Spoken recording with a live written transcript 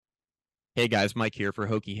Hey guys, Mike here for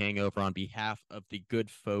Hokie Hangover on behalf of the good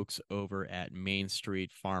folks over at Main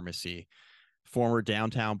Street Pharmacy. Former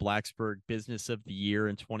downtown Blacksburg Business of the Year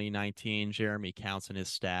in 2019, Jeremy Counts and his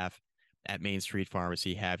staff at Main Street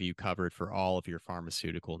Pharmacy have you covered for all of your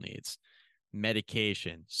pharmaceutical needs.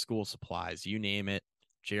 Medication, school supplies, you name it.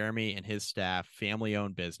 Jeremy and his staff, family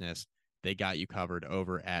owned business, they got you covered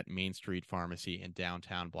over at Main Street Pharmacy in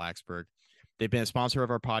downtown Blacksburg. They've been a sponsor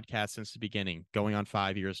of our podcast since the beginning, going on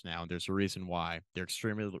 5 years now. And there's a reason why. They're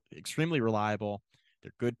extremely reliable.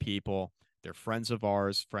 They're good people. They're friends of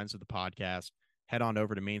ours, friends of the podcast. Head on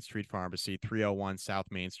over to Main Street Pharmacy, 301 South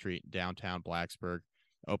Main Street, downtown Blacksburg.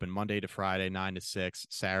 Open Monday to Friday, 9 to 6,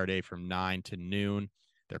 Saturday from 9 to noon.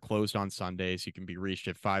 They're closed on Sundays. You can be reached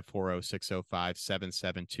at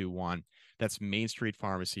 540-605-7721. That's Main Street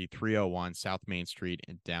Pharmacy, 301 South Main Street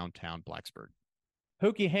in downtown Blacksburg.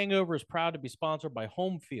 Hokie Hangover is proud to be sponsored by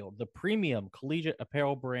Homefield, the premium collegiate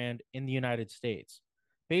apparel brand in the United States.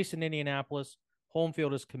 Based in Indianapolis,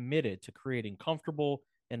 Homefield is committed to creating comfortable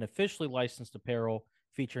and officially licensed apparel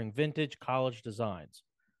featuring vintage college designs.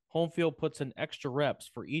 Homefield puts in extra reps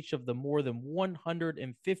for each of the more than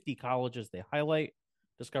 150 colleges they highlight,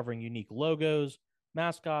 discovering unique logos,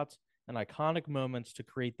 mascots, and iconic moments to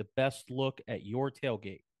create the best look at your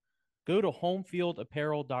tailgate. Go to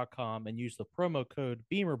homefieldapparel.com and use the promo code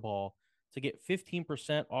BEAMERBALL to get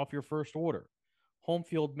 15% off your first order.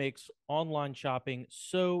 Homefield makes online shopping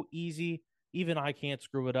so easy, even I can't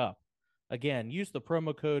screw it up. Again, use the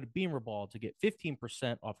promo code BEAMERBALL to get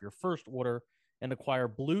 15% off your first order and acquire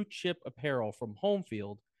blue chip apparel from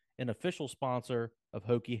Homefield, an official sponsor of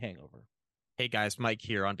Hokie Hangover. Hey guys, Mike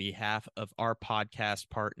here on behalf of our podcast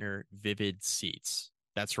partner, Vivid Seats.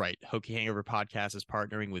 That's right. Hokie Hangover Podcast is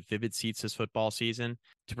partnering with Vivid Seats this football season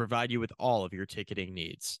to provide you with all of your ticketing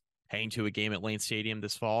needs. Heading to a game at Lane Stadium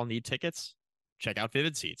this fall, need tickets? Check out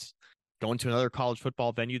Vivid Seats. Going to another college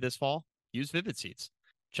football venue this fall? Use Vivid Seats.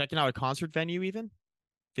 Checking out a concert venue even?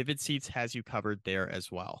 Vivid Seats has you covered there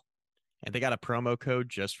as well. And they got a promo code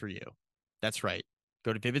just for you. That's right.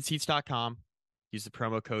 Go to vividseats.com. Use the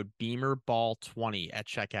promo code BEAMERBALL20 at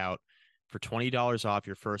checkout for $20 off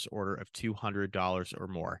your first order of $200 or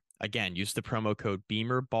more. Again, use the promo code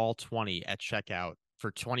BEAMERBALL20 at checkout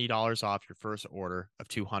for $20 off your first order of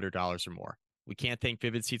 $200 or more. We can't thank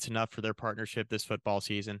Vivid Seats enough for their partnership this football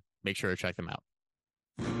season. Make sure to check them out.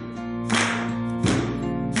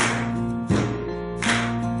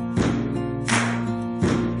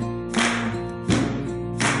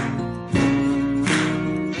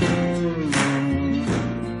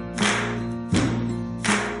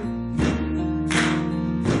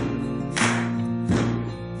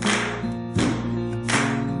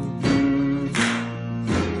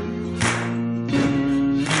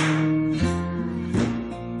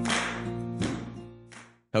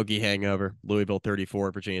 Hokie Hangover, Louisville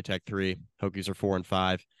 34, Virginia Tech 3. Hokies are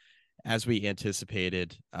 4-5. As we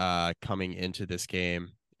anticipated coming into this game,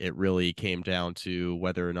 it really came down to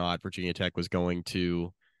whether or not Virginia Tech was going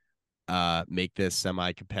to make this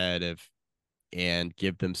semi-competitive and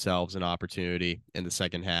give themselves an opportunity in the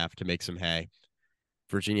second half to make some hay.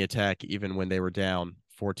 Virginia Tech, even when they were down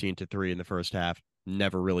 14-3 in the first half,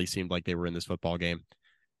 never really seemed like they were in this football game.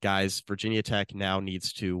 Guys, Virginia Tech now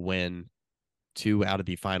needs to win 2 out of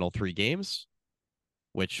the final 3 games,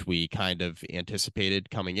 which we kind of anticipated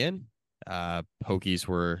coming in. Hokies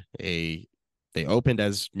they opened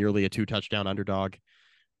as nearly a 2-touchdown underdog.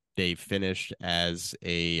 They finished as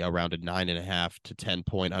around a 9.5 to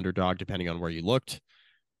 10-point underdog, depending on where you looked.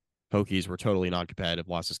 Hokies were totally non-competitive,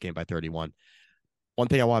 lost this game by 31. One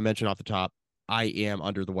thing I want to mention off the top, I am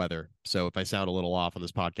under the weather. So if I sound a little off on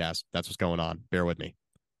this podcast, that's what's going on. Bear with me.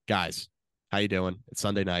 Guys, how you doing? It's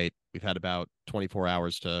Sunday night. We've had about 24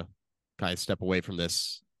 hours to kind of step away from the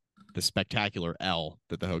spectacular L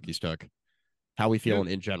that the Hokies took. How we feeling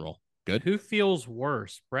in general? Good? Who feels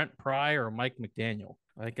worse, Brent Pry or Mike McDaniel?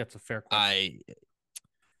 I think that's a fair question.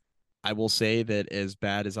 I will say that as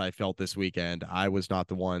bad as I felt this weekend, I was not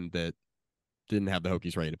the one that didn't have the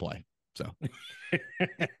Hokies ready to play. So,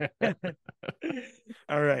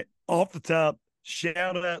 all right. Off the top,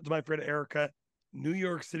 shout out to my friend Erica, New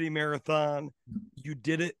York City Marathon. You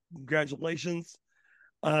did it. Congratulations.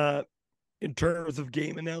 In terms of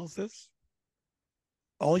game analysis,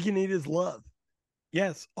 all you need is love.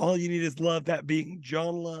 Yes, all you need is love, that being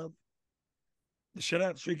John Love. The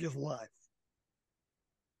shutout streak is alive.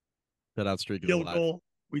 Shutout streak is Field alive. goal.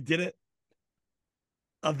 We did it.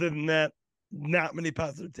 Other than that, not many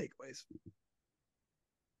positive takeaways.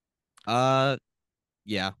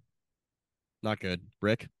 Yeah. Not good.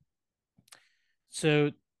 Rick?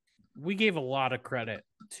 So we gave a lot of credit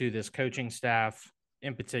to this coaching staff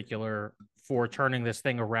in particular for turning this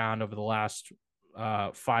thing around over the last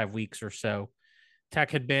 5 weeks or so.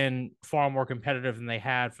 Tech had been far more competitive than they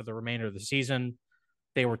had for the remainder of the season.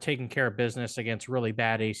 They were taking care of business against really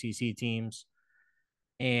bad ACC teams.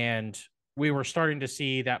 And we were starting to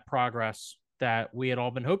see that progress that we had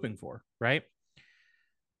all been hoping for, right?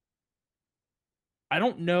 I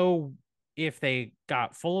don't know if they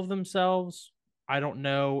got full of themselves. I don't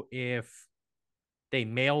know if they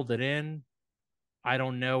mailed it in. I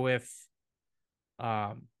don't know if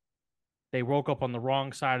they woke up on the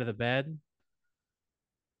wrong side of the bed.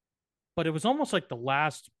 But it was almost like the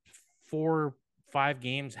last 4-5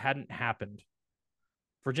 games hadn't happened.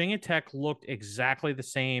 Virginia Tech looked exactly the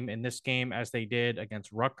same in this game as they did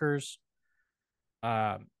against Rutgers.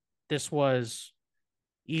 This was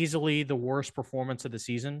easily the worst performance of the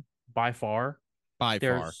season by far.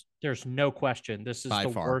 There's no question. This is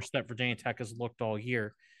worst that Virginia Tech has looked all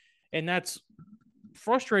year. And that's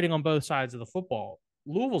frustrating on both sides of the football.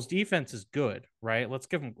 Louisville's defense is good, right? Let's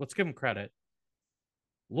give them credit.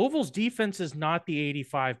 Louisville's defense is not the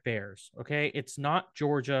 85 Bears, okay? It's not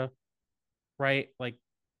Georgia, right? Like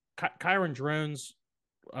Kyron Drones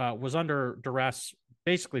was under duress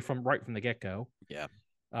basically from the get-go. Yeah.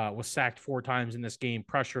 Was sacked 4 times in this game,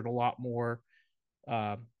 pressured a lot more,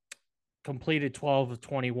 completed 12 of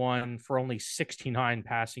 21 for only 69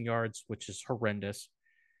 passing yards, which is horrendous.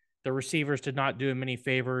 The receivers did not do him any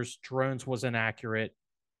favors. Drones was inaccurate.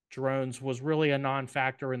 Drones was really a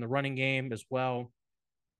non-factor in the running game as well.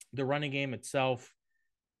 The running game itself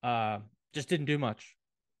just didn't do much.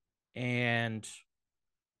 And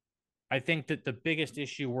I think that the biggest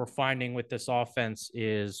issue we're finding with this offense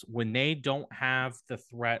is when they don't have the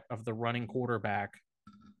threat of the running quarterback,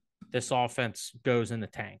 this offense goes in the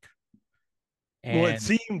tank. And well, it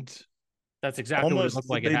seemed that's exactly what it looked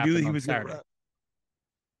like. It happened on Saturday.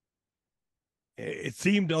 It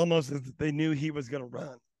seemed almost as if they knew he was going to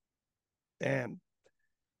run. And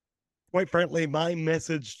quite frankly, my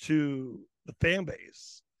message to the fan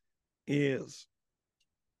base is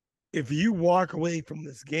if you walk away from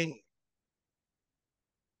this game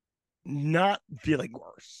not feeling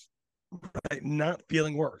worse, right? Not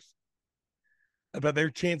feeling worse about their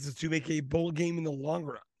chances to make a bowl game in the long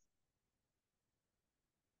run,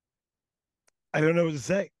 I don't know what to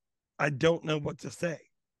say. I don't know what to say.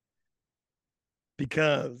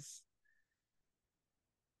 Because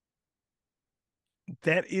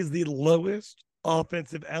that is the lowest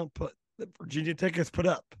offensive output that Virginia Tech has put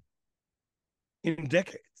up in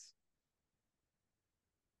decades.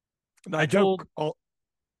 And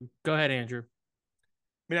Go ahead, Andrew.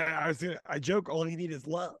 I mean, I joke all you need is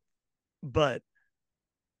love. But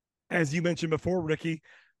as you mentioned before, Ricky,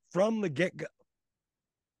 from the get-go,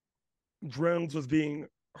 Drones was being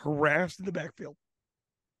harassed in the backfield.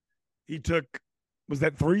 He took, was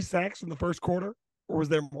that 3 sacks in the first quarter, or was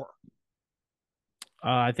there more?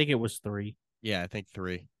 I think it was 3. Yeah, I think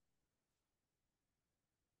 3.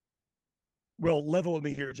 Well, level with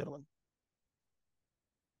me here, gentlemen.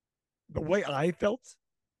 The way I felt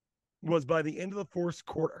was by the end of the first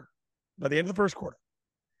quarter,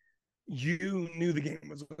 you knew the game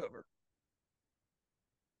was over.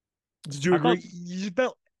 Did you agree? You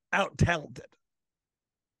felt out-talented.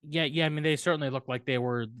 Yeah. I mean, they certainly looked like they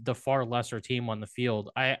were the far lesser team on the field.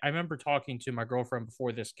 I remember talking to my girlfriend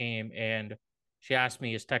before this game, and she asked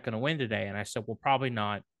me, is Tech going to win today? And I said, well, probably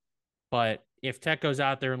not. But if Tech goes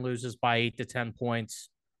out there and loses by 8 to 10 points,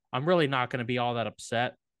 I'm really not going to be all that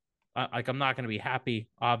upset. I'm not going to be happy,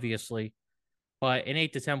 obviously. But an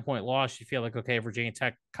 8 to 10 point loss, you feel like, okay, Virginia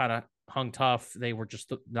Tech kind of hung tough. They were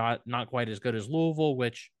just not quite as good as Louisville,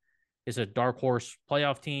 which is a dark horse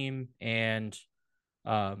playoff team. And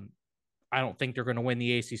I don't think they're going to win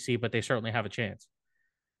the ACC, but they certainly have a chance.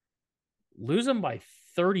 Losing by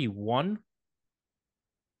 31.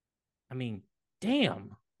 I mean,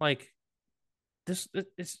 damn. Like this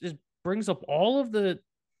brings up all of the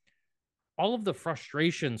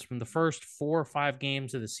frustrations from the first 4 or 5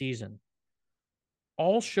 games of the season.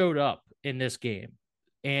 All showed up in this game.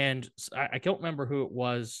 And I don't remember who it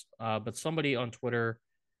was, but somebody on Twitter,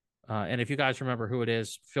 and if you guys remember who it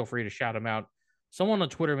is, feel free to shout them out. Someone on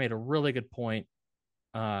Twitter made a really good point.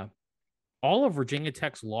 All of Virginia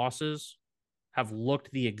Tech's losses have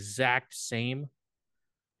looked the exact same,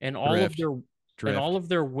 and all of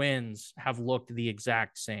their wins have looked the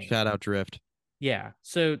exact same. Shout out Drift. Yeah.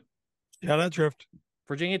 So shout out Drift.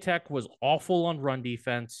 Virginia Tech was awful on run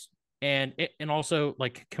defense, and also,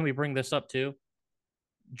 like, can we bring this up too?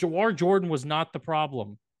 Jawar Jordan was not the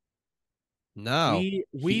problem. No, he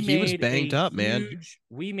was banged up, man.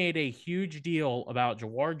 We made a huge deal about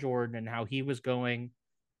Jawar Jordan and how he was going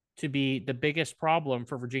to be the biggest problem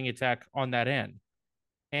for Virginia Tech on that end.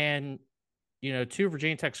 And, to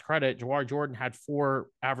Virginia Tech's credit, Jawar Jordan had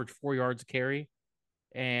average 4 yards a carry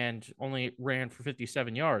and only ran for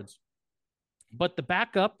 57 yards. But the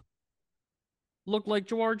backup looked like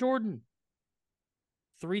Jawar Jordan.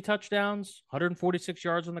 3 touchdowns, 146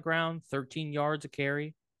 yards on the ground, 13 yards a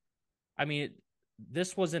carry. I mean,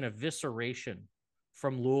 this was an evisceration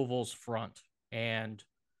from Louisville's front. And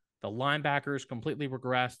the linebackers completely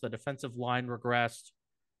regressed. The defensive line regressed.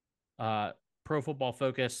 Pro Football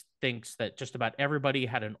Focus thinks that just about everybody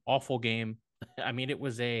had an awful game. I mean, it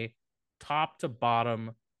was a top to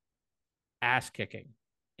bottom ass kicking.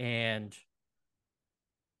 And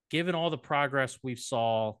given all the progress we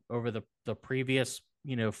saw over the previous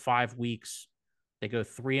 5 weeks, they go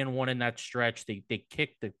 3-1 in that stretch. They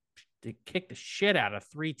kick the shit out of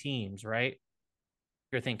 3 teams, right?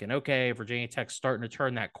 You're thinking, okay, Virginia Tech's starting to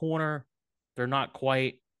turn that corner. They're not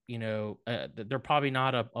quite, they're probably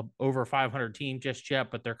not a over 500 team just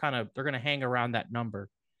yet, but they're going to hang around that number.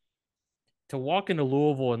 To walk into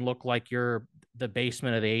Louisville and look like you're the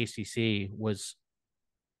basement of the ACC was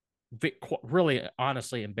really,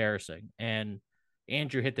 honestly embarrassing. And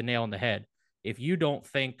Andrew hit the nail on the head. If you don't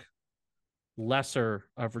think lesser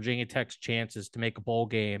of Virginia Tech's chances to make a bowl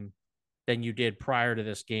game than you did prior to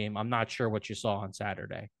this game, I'm not sure what you saw on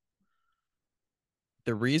Saturday.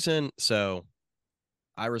 The reason, so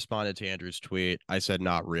I responded to Andrew's tweet. I said,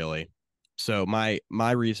 not really. So my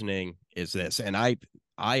reasoning is this, and I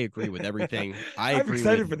agree with everything. I'm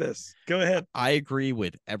excited for this. Go ahead. I agree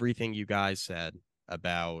with everything you guys said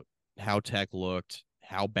about how Tech looked,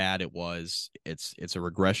 how bad it was. It's a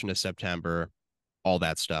regression to September, all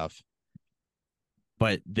that stuff.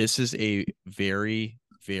 But this is a very,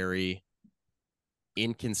 very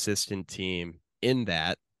inconsistent team in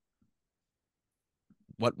that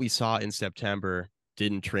what we saw in September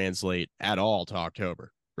didn't translate at all to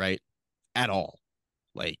October, right? At all.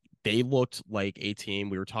 Like, they looked like a team.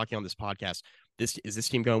 We were talking on this podcast. Is this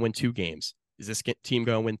team going to win 2 games? Is this team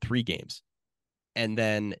going to win 3 games? And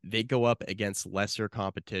then they go up against lesser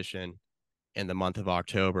competition in the month of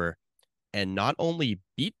October and not only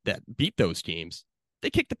beat those teams, they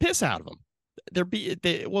kicked the piss out of them. What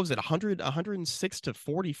was it,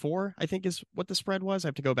 106-44, I think is what the spread was. I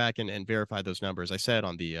have to go back and verify those numbers. I said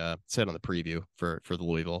on the preview for the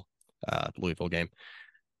Louisville game.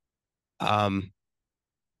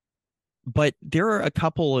 But there are a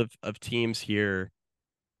couple of teams here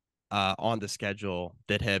on the schedule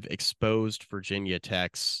that have exposed Virginia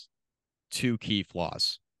Tech's 2 key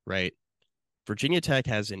flaws, right? Virginia Tech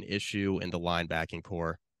has an issue in the linebacking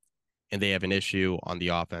core, and they have an issue on the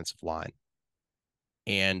offensive line.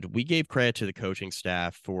 And we gave credit to the coaching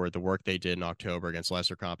staff for the work they did in October against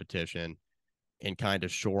lesser competition in kind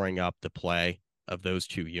of shoring up the play of those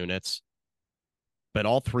 2 units. But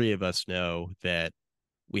all 3 of us know that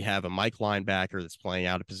we have a Mike linebacker that's playing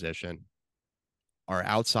out of position. Our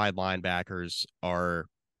outside linebackers are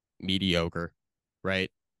mediocre, right?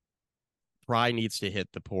 Fry needs to hit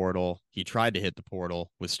the portal. He tried to hit the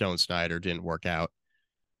portal with Stone Snyder, didn't work out.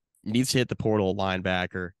 Needs to hit the portal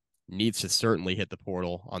linebacker. Needs to certainly hit the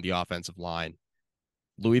portal on the offensive line.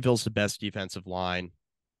 Louisville's the best defensive line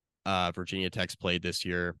Virginia Tech's played this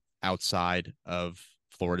year outside of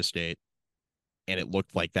Florida State. And it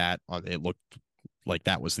looked like that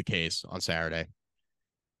was the case on Saturday.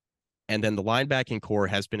 And then the linebacking core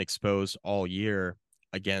has been exposed all year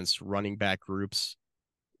against running back groups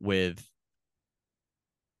with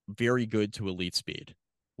very good to elite speed,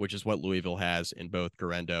 which is what Louisville has in both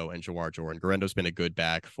Guerendo and Jawar Jordan. Guerendo's been a good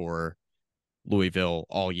back for Louisville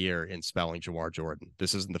all year in spelling Jawar Jordan.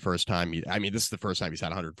 This isn't the first time. This is the first time he's had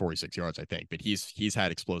 146 yards, I think, but he's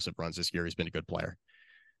had explosive runs this year. He's been a good player.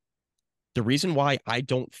 The reason why I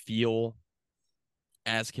don't feel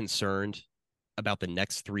as concerned about the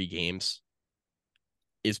next 3 games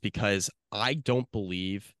is because I don't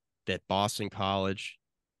believe that Boston College,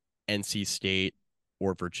 NC State,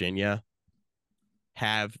 or Virginia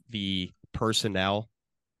have the personnel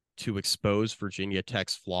to expose Virginia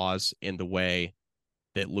Tech's flaws in the way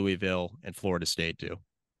that Louisville and Florida State do.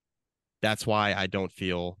 That's why I don't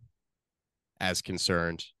feel as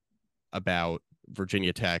concerned about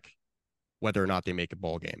Virginia Tech, whether or not they make a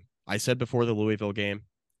bowl game. I said before the Louisville game,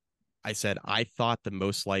 I said I thought the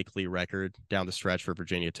most likely record down the stretch for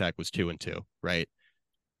Virginia Tech was 2-2, right?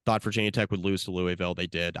 Thought Virginia Tech would lose to Louisville. They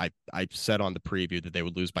did. I said on the preview that they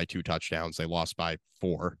would lose by 2 touchdowns. They lost by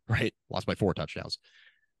 4, right? Lost by 4 touchdowns,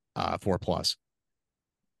 4+.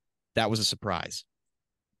 That was a surprise.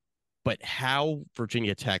 But how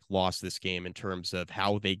Virginia Tech lost this game in terms of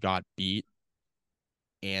how they got beat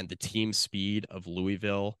and the team speed of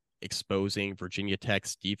Louisville exposing Virginia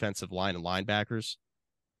Tech's defensive line and linebackers,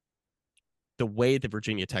 the way that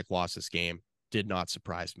Virginia Tech lost this game did not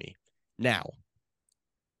surprise me. Now,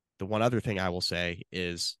 the one other thing I will say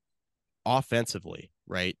is offensively,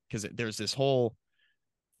 right? Because there's this whole,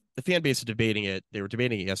 the fan base is debating it. They were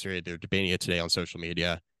debating it yesterday. They're debating it today on social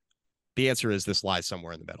media. The answer is this lies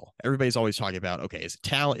somewhere in the middle. Everybody's always talking about, okay, is it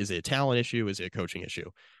talent? Is it a talent issue? Is it a coaching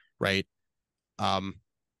issue? Right? Um,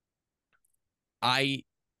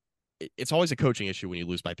 it's always a coaching issue when you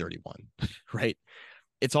lose by 31, right?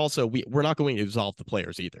 It's also, we're not going to absolve the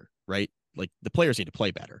players either, right? Like the players need to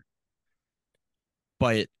play better.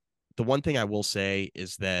 But the one thing I will say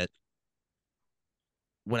is that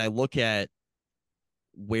when I look at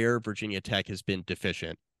where Virginia Tech has been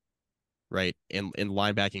deficient, right, in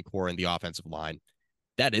linebacking core and the offensive line,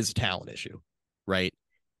 that is a talent issue, right?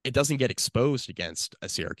 It doesn't get exposed against a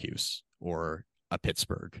Syracuse or a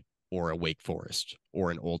Pittsburgh or a Wake Forest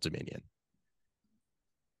or an Old Dominion.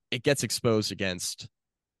 It gets exposed against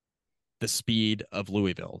the speed of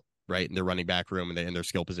Louisville, right, in their running back room and their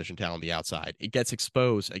skill position talent on the outside. It gets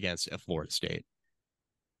exposed against a Florida State.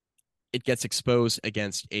 It gets exposed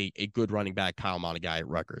against a good running back, Kyle Montague at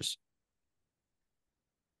Rutgers.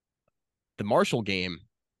 The Marshall game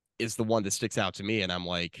is the one that sticks out to me, and I'm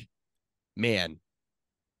like, man,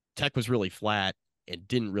 Tech was really flat and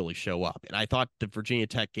didn't really show up. And I thought the Virginia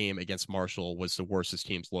Tech game against Marshall was the worst his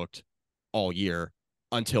teams looked all year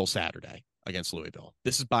until Saturday against Louisville.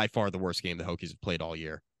 This is by far the worst game the Hokies have played all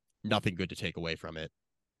year. Nothing good to take away from it.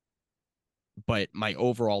 But my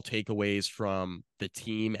overall takeaways from the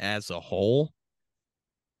team as a whole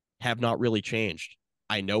have not really changed.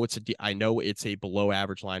 I know it's a below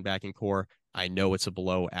average linebacking core. I know it's a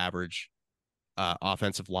below average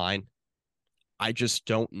offensive line. I just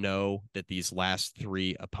don't know that these last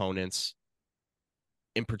three opponents,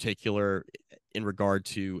 in particular, in regard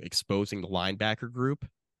to exposing the linebacker group,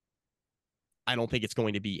 I don't think it's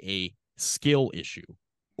going to be a skill issue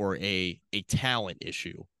or a talent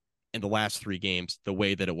issue in the last three games the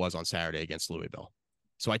way that it was on Saturday against Louisville.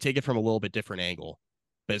 So I take it from a little bit different angle.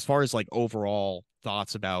 But as far as like overall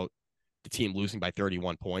thoughts about the team losing by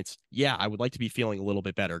 31 points, yeah, I would like to be feeling a little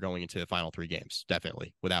bit better going into the final three games.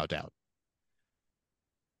 Definitely, without doubt.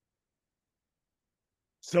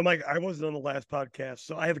 So, Mike, I wasn't on the last podcast,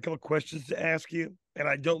 so I have a couple of questions to ask you, and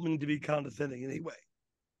I don't mean to be condescending in any way.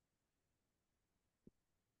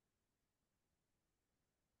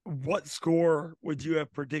 What score would you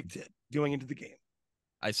have predicted going into the game?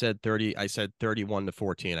 I said 30. I said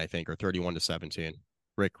 31-14, I think, or 31-17.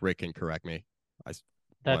 Rick can correct me.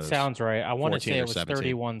 That sounds right. I want to say it was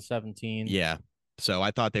 31-17. Yeah. So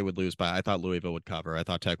I thought they would lose by, I thought Louisville would cover. I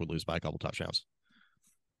thought Tech would lose by a couple touchdowns.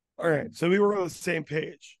 All right. So we were on the same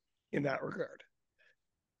page in that regard.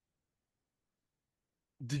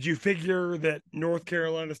 Did you figure that North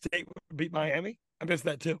Carolina State would beat Miami? I missed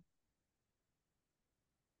that too.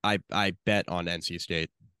 I bet on NC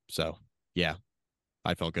State. So yeah,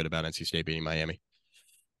 I felt good about NC State beating Miami.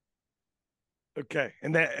 Okay.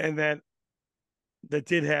 And that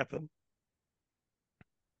did happen.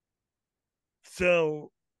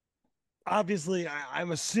 So obviously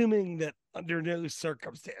I'm assuming that under no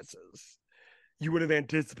circumstances you would have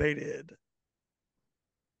anticipated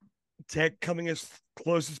Tech coming as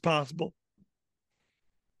close as possible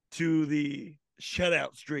to the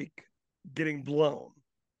shutout streak getting blown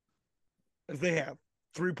as they have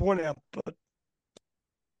 3-point output.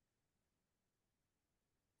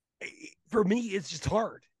 For me, it's just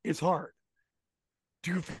hard. It's hard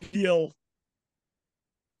to feel.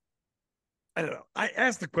 I don't know. I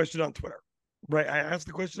asked the question on Twitter, right?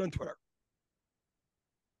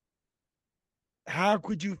 How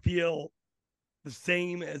could you feel the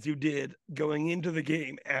same as you did going into the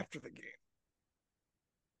game after the game?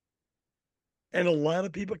 And a lot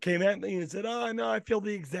of people came at me and said, oh, no, I feel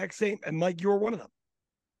the exact same. And Mike, you're one of them.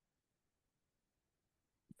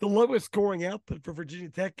 The lowest scoring output for Virginia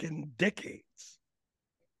Tech in decades.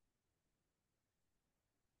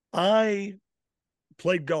 I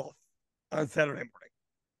played golf on Saturday morning.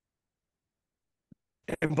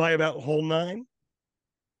 And by about hole 9,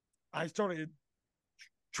 I started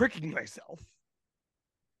tricking myself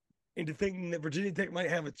into thinking that Virginia Tech might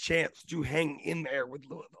have a chance to hang in there with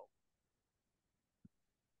Louisville.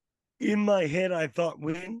 In my head, I thought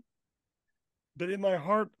win. But in my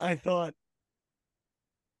heart, I thought,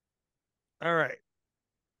 all right,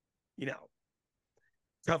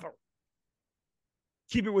 cover.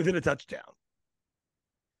 Keep it within a touchdown.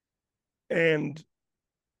 And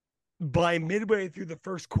by midway through the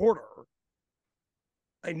first quarter,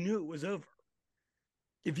 I knew it was over.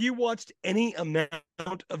 If you watched any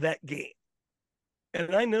amount of that game,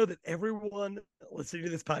 And I know that everyone listening to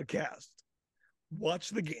this podcast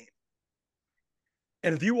watched the game.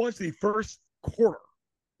 And if you watch the first quarter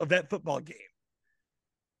of that football game,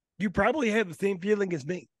 you probably had the same feeling as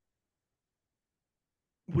me.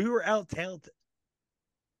 We were out talented.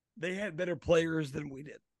 They had better players than we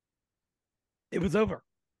did. It was over.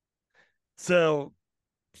 So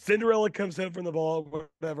Cinderella comes home from the ball,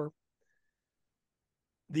 whatever.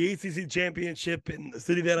 The ACC championship in the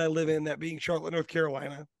city that I live in, that being Charlotte, North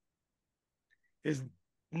Carolina, is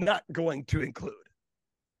not going to include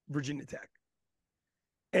Virginia Tech.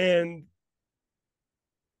 And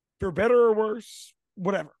for better or worse,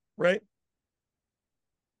 whatever, right?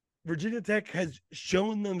 Virginia Tech has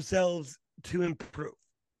shown themselves to improve.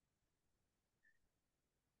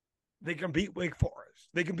 They can beat Wake Forest.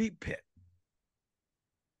 They can beat Pitt.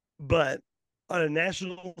 But on a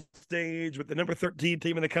national stage with the number 13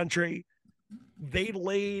 team in the country, they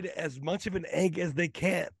laid as much of an egg as they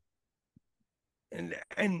can.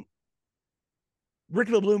 And Rick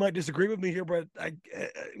LeBlue might disagree with me here, but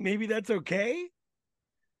maybe that's okay.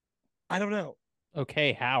 I don't know.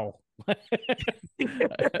 Okay, how? I'm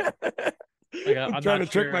trying to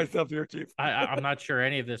trick myself here, Chief. I'm not sure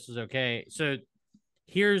any of this is okay. So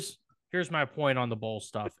here's my point on the bowl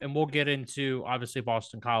stuff, and we'll get into obviously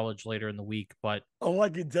Boston College later in the week. But all I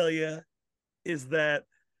can tell you is that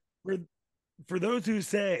for those who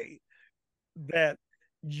say that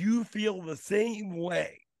you feel the same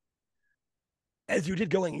way as you did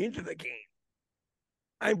going into the game,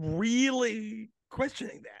 I'm really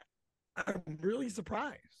questioning that. I'm really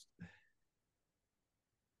surprised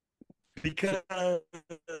because I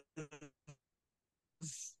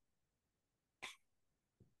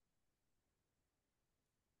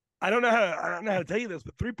don't know how to tell you this,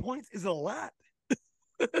 but 3 points is a lot.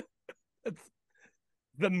 That's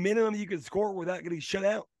the minimum you can score without getting shut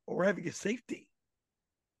out or having a safety.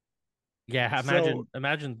 Yeah,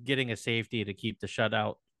 imagine getting a safety to keep the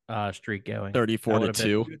shutout streak going.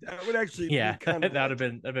 34-2. That would actually yeah, be kind of that'd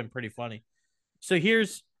have been pretty funny. So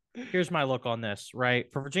here's my look on this, right?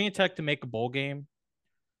 For Virginia Tech to make a bowl game,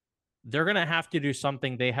 they're gonna have to do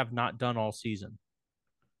something they have not done all season.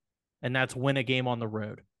 And that's win a game on the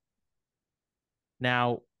road.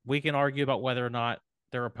 Now, we can argue about whether or not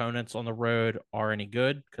their opponents on the road are any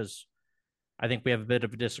good, because I think we have a bit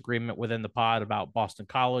of a disagreement within the pod about Boston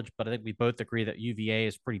College, but I think we both agree that UVA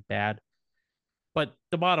is pretty bad. But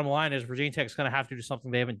the bottom line is Virginia Tech is going to have to do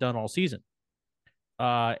something they haven't done all season.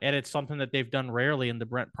 And it's something that they've done rarely in the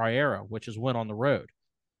Brent Pry era, which is win on the road.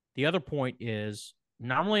 The other point is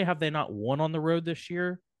not only have they not won on the road this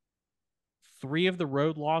year, 3 of the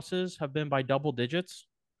road losses have been by double digits.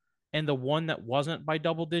 And the one that wasn't by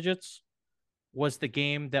double digits was the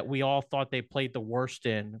game that we all thought they played the worst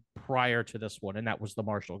in prior to this one, and that was the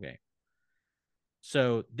Marshall game.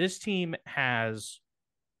 So this team has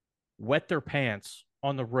wet their pants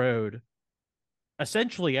on the road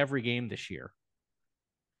essentially every game this year.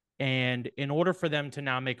 And in order for them to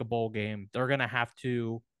now make a bowl game, they're going to have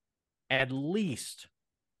to at least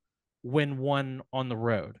win one on the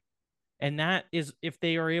road. And that is if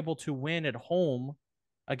they are able to win at home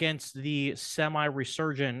against the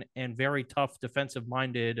semi-resurgent and very tough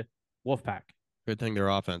defensive-minded Wolfpack. Good thing their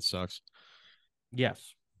offense sucks.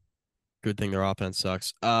 Yes. Good thing their offense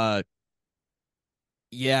sucks.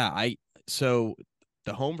 Yeah, so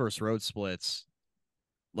the home versus road splits,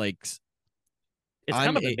 like it's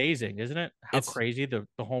kind of amazing, isn't it? How crazy the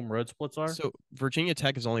home road splits are. So Virginia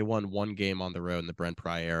Tech has only won one game on the road in the Brent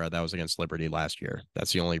Pry era. That was against Liberty last year.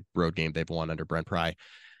 That's the only road game they've won under Brent Pry.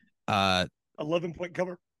 11-point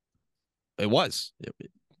cover. It was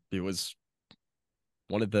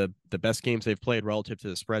one of the best games they've played relative to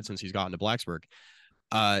the spread since he's gotten to Blacksburg.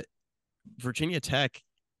 Virginia Tech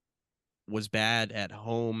was bad at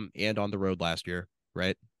home and on the road last year,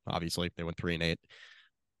 right? Obviously, they went 3-8.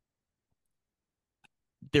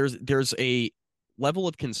 There's a level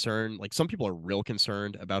of concern. Like, some people are real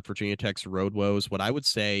concerned about Virginia Tech's road woes. What I would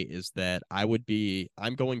say is that I'm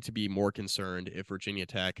going to be more concerned if Virginia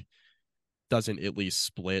Tech doesn't at least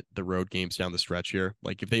split the road games down the stretch here.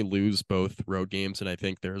 Like, if they lose both road games, and I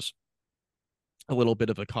think there's a little bit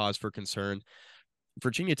of a cause for concern.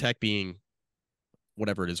 Virginia Tech being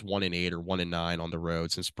whatever it is, 1-8 or 1-9 on the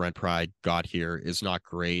road since Brent Pry got here is not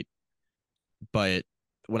great. But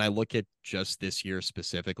when I look at just this year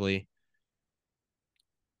specifically,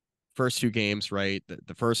 first 2 games, right?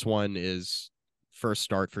 The first one is first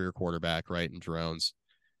start for your quarterback, right? In Drones.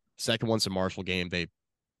 Second one's a Marshall game. They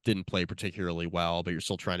didn't play particularly well, but you're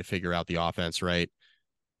still trying to figure out the offense, right?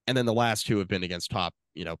 And then the last 2 have been against top,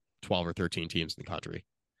 12 or 13 teams in the country.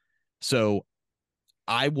 So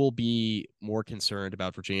I will be more concerned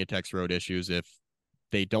about Virginia Tech's road issues if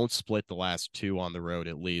they don't split the last 2 on the road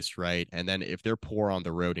at least, right? And then if they're poor on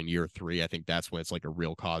the road in year 3, I think that's when it's like a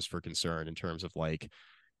real cause for concern in terms of like,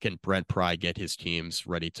 can Brent Pry get his teams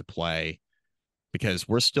ready to play? Because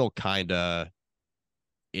we're still kind of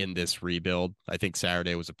in this rebuild. I think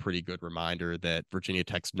Saturday was a pretty good reminder that Virginia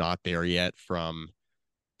Tech's not there yet from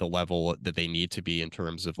the level that they need to be in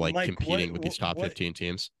terms of like Mike, competing with these top 15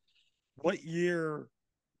 teams. What year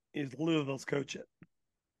is Louisville's coach at?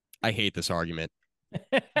 I hate this argument.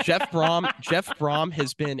 Jeff Brom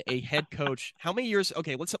has been a head coach. How many years?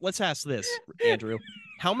 Okay, let's ask this, Andrew.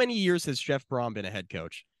 How many years has Jeff Brom been a head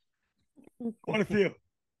coach? Quite a few.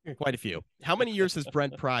 Quite a few. How many years has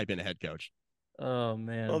Brent Pry been a head coach? Oh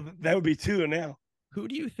man. Well, that would be 2 now. Who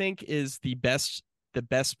do you think is the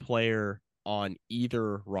best player on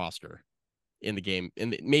either roster in the game?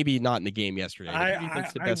 And maybe not in the game yesterday. But who do you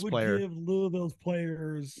think's the best player? I would give Louisville's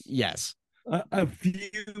players yes a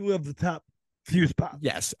few of the top few spots.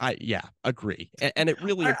 Yes, I agree. And it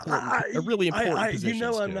really important a really important position. You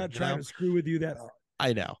know, I'm not trying to screw with you that hard.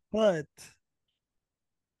 I know. But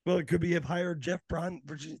it could be have hired Jeff Braun,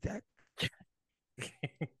 Virginia Tech.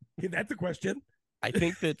 That's a question. I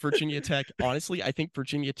think that Virginia Tech, honestly, I think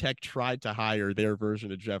Virginia Tech tried to hire their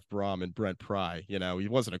version of Jeff Brom and Brent Pry. You know, he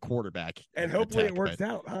wasn't a quarterback. And hopefully it works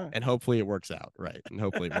out, huh? And hopefully it works out, right? And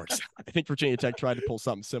hopefully it works out. I think Virginia Tech tried to pull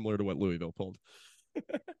something similar to what Louisville pulled.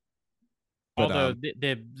 But, although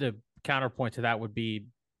the counterpoint to that would be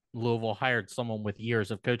Louisville hired someone with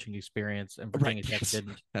years of coaching experience, and Virginia Tech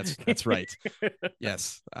didn't. That's right.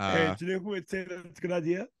 Yes. Hey, do you know who would say that's a good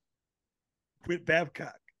idea? Whit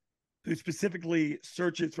Babcock, who specifically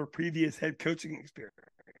searches for previous head coaching experience.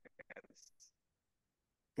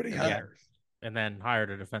 But he hires. And then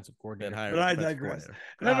hired a defensive coordinator. But I digress.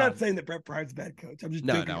 And I'm not saying that Brent Pry's a bad coach. I'm just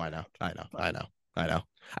joking. I know.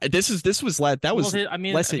 This was less at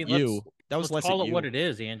you. That was less at you. Call it what it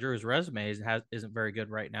is. Andrew, his resume isn't very good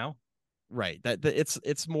right now. Right.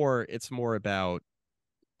 It's more about,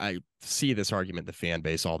 I see this argument in the fan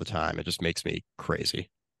base all the time. It just makes me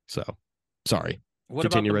crazy. So sorry. What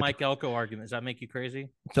about the Mike Elko argument? Does that make you crazy?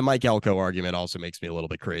 The Mike Elko argument also makes me a little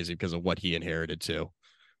bit crazy because of what he inherited too.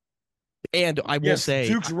 And I will say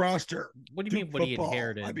Duke's roster. What do you mean what he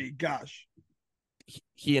inherited? I mean, gosh.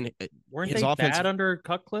 Weren't they bad under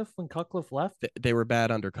Cutcliffe when Cutcliffe left? They were bad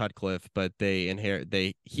under Cutcliffe, but he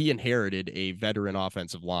inherited a veteran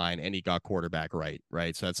offensive line, and he got quarterback right.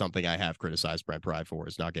 So that's something I have criticized Brent Pry for,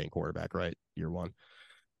 is not getting quarterback right year one.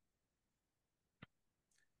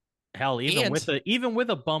 Hell, even with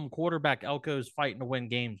a bum quarterback, Elko's fighting to win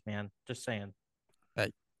games, man. Just saying.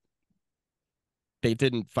 They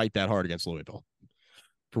didn't fight that hard against Louisville,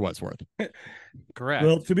 for what it's worth. Correct.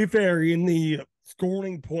 Well, to be fair, in the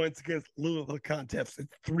scoring points against Louisville contest,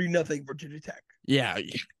 it's 3-0 Virginia Tech. Yeah.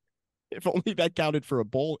 If only that counted for a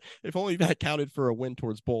bowl. If only that counted for a win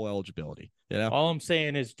towards bowl eligibility. You know? All I'm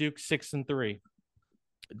saying is Duke's 6-3.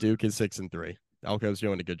 Duke is 6-3. Elko's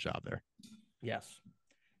doing a good job there. Yes.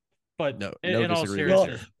 But no in all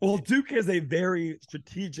seriousness. Well, Duke has a very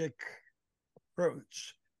strategic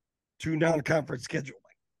approach to non-conference scheduling.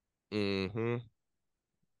 Mm-hmm.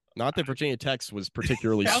 Not that Virginia Tech was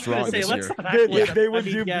particularly strong this year.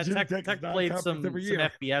 Tech played some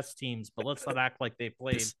FBS teams, but let's not act like they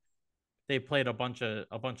played a bunch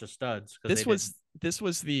of studs. This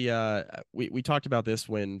was the we talked about this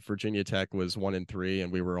when Virginia Tech was 1-3,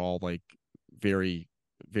 and we were all like very,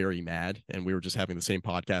 very mad, and we were just having the same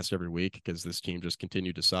podcast every week because this team just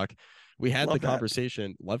continued to suck. We had the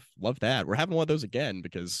conversation. Love that. We're having one of those again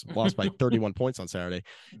because we lost by 31 points on Saturday.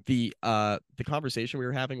 The conversation we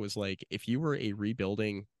were having was like, if you were a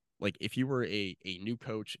new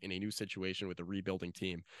coach in a new situation with a rebuilding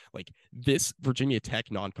team, like this Virginia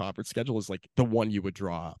Tech non-conference schedule is like the one you would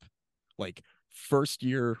draw up. Like first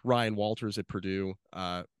year Ryan Walters at Purdue.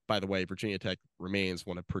 By the way, Virginia Tech remains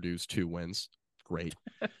one of Purdue's 2 wins. Great.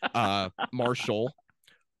 Marshall,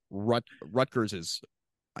 Rutgers is.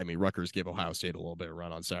 I mean, Rutgers gave Ohio State a little bit of a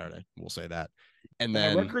run on Saturday. We'll say that. And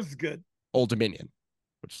then Rutgers is good. Old Dominion,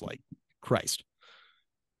 which is like, Christ.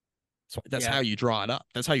 So that's how you draw it up.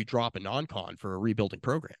 That's how you draw up a non-con for a rebuilding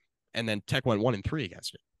program. And then Tech went 1-3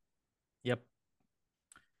 against it. Yep.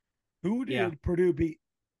 Who did Purdue beat?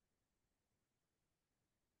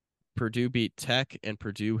 Purdue beat Tech, and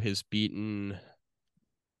Purdue has beaten,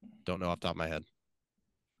 don't know off the top of my head.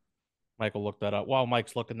 Michael looked that up. While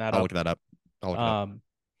Mike's looking that up. I'll look that up.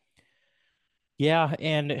 Yeah,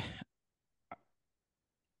 and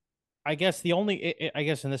I guess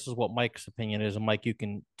and this is what Mike's opinion is, and Mike, you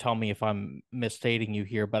can tell me if I'm misstating you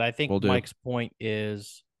here, but I think Mike's point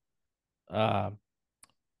is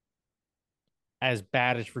as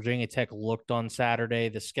bad as Virginia Tech looked on Saturday.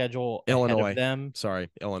 The schedule ahead Illinois. of them. Sorry,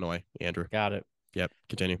 Illinois. Andrew. Got it. Yep.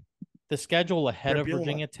 Continue. The schedule ahead of Illinois.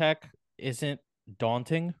 Virginia Tech isn't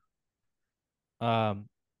daunting.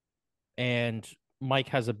 And Mike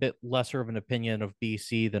has a bit lesser of an opinion of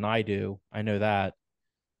BC than I do. I know that.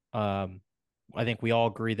 I think we all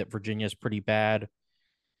agree that Virginia is pretty bad.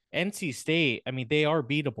 NC State, I mean, they are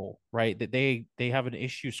beatable, right? That they have an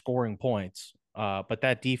issue scoring points. But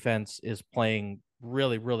that defense is playing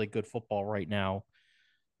really, really good football right now.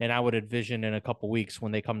 And I would envision in a couple weeks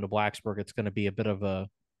when they come to Blacksburg, it's going to be a bit of a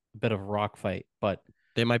rock fight. But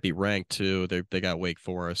they might be ranked too. They got Wake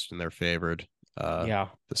Forest and they're favored.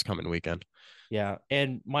 This coming weekend. Yeah,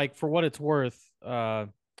 and Mike, for what it's worth, let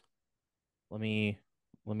me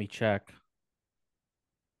check.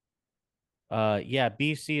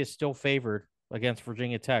 BC is still favored against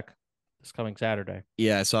Virginia Tech this coming Saturday.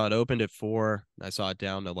 Yeah, I saw it opened at 4. I saw it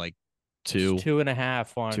down to like 2. It's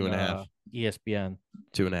 2.5 on 2.5. ESPN.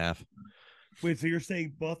 2.5. Wait, so you're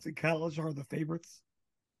saying Boston College are the favorites?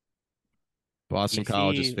 Boston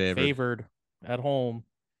College is favored at home.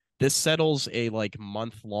 This settles a like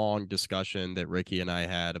month-long discussion that Ricky and I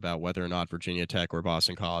had about whether or not Virginia Tech or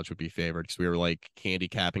Boston College would be favored, because we were like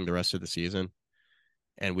handicapping the rest of the season.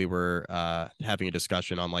 And we were having a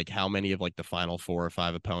discussion on like how many of like the final 4 or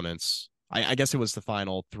 5 opponents. I guess it was the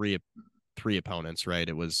final three opponents, right?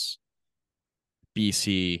 It was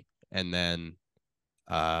BC and then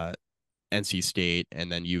NC State and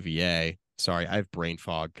then UVA. Sorry, I have brain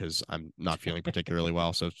fog because I'm not feeling particularly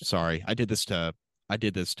well. So sorry. I did this to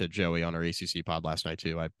Joey on our ACC pod last night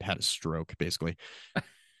too. I had a stroke basically.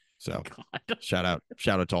 So shout out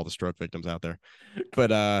to all the stroke victims out there.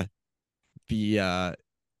 But we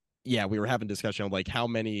were having a discussion on like how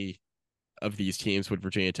many of these teams would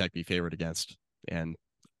Virginia Tech be favored against, and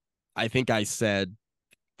I think I said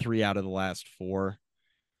 3 out of the last 4,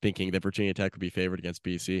 thinking that Virginia Tech would be favored against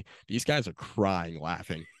BC. These guys are crying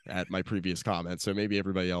laughing at my previous comments, so maybe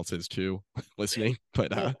everybody else is too listening.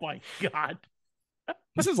 But oh my god,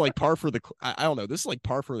 this is like par for the. I don't know. This is like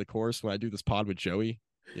par for the course when I do this pod with Joey.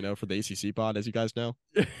 For the ACC pod, as you guys know.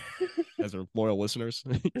 As our loyal listeners.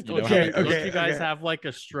 Don't you guys have like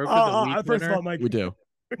a stroke of the week first winner? of all, Mike, we do.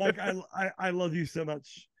 Mike, I love you so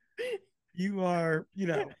much. You are, you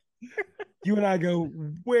and I go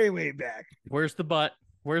way, way back. Where's the butt?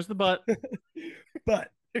 But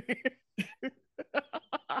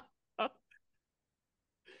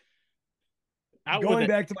going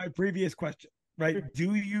back to my previous question, right?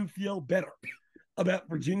 Do you feel better about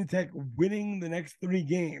Virginia Tech winning the next 3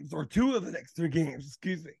 games, or 2 of the next 3 games,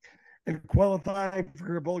 excuse me, and qualifying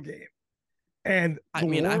for a bowl game? And the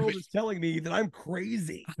world is telling me that I'm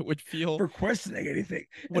crazy. I would feel for questioning anything.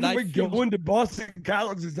 Would I go into Boston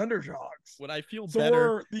College as underdogs? Would I feel so better?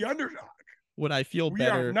 We're the underdog. Would I feel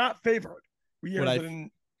better? We are not favored.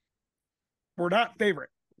 We're not favored.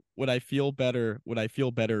 Would I feel better? Would I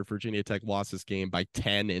feel better if Virginia Tech lost this game by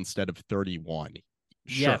 10 instead of 31?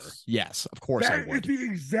 Sure. Yes. Of course I would. The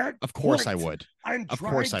exact of course point I would. Of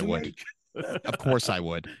course I would. Of course I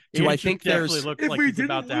would. Do I think there's if like we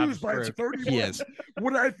didn't lose by 31,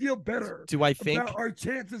 would I feel better? Do I think about our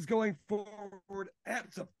chances going forward?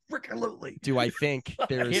 Absolutely. Do I think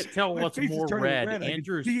there's I can't tell what's more red,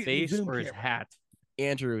 Andrew's face or his hat?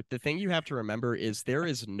 Andrew, the thing you have to remember is there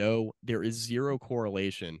is zero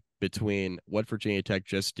correlation between what Virginia Tech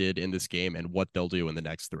just did in this game and what they'll do in the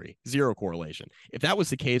next 3. Zero correlation. If that was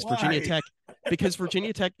the case, Why? Virginia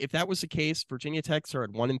Tech, if that was the case, Virginia Tech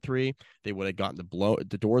started 1-3. They would have gotten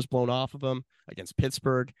the doors blown off of them against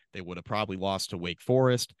Pittsburgh. They would have probably lost to Wake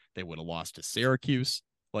Forest. They would have lost to Syracuse.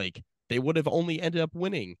 Like, they would have only ended up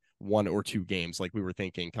winning 1 or 2 games like we were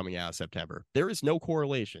thinking coming out of September. There is no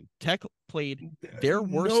correlation. Tech played their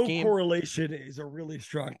worst game. No correlation is a really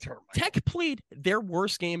strong term. Tech played their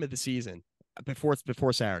worst game of the season before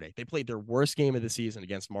Saturday. They played their worst game of the season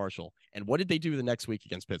against Marshall. And what did they do the next week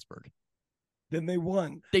against Pittsburgh? Then they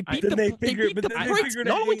won. They beat the brakes.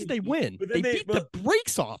 Not only did they win, they beat the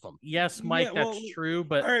brakes off them. Yes, Mike, that's true.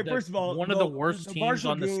 But all right, first of all, one of the worst teams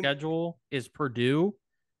on the schedule is Purdue,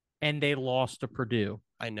 and they lost to Purdue.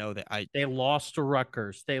 I know that they lost to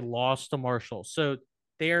Rutgers. They lost to Marshall. So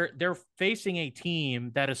they're facing a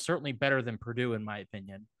team that is certainly better than Purdue, in my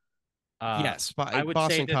opinion. Yes,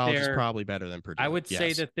 Boston College is probably better than Purdue. I would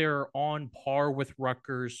say that they're on par with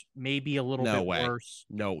Rutgers, maybe a little bit worse.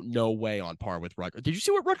 No way on par with Rutgers. Did you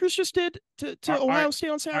see what Rutgers just did to Ohio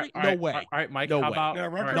State on Saturday? No way. All right, Mike. No how way. about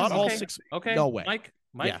not all 6? Okay. No way. Mike.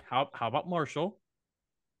 Yeah. How about Marshall?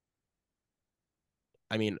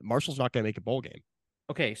 I mean, Marshall's not going to make a bowl game.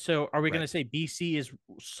 Okay, so are we Right. going to say BC is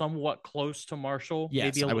somewhat close to Marshall?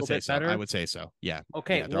 Yes, Maybe a I would little say bit so. I better? would say so. Yeah.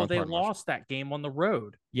 Okay, Yeah, they're well, on they par with Marshall. lost that game on the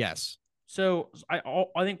road. Yes. So I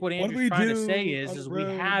think what What do Andrew's we trying to do say on is the we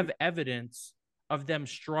road? have evidence of them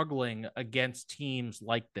struggling against teams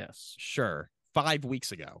like this. Sure. 5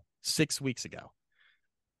 weeks ago, 6 weeks ago.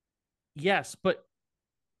 Yes, but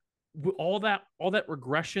all that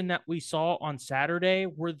regression that we saw on Saturday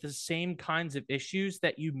were the same kinds of issues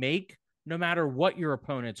that you make no matter what your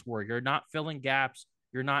opponents were. You're not filling gaps,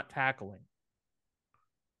 you're not tackling.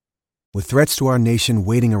 With threats to our nation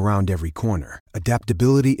waiting around every corner,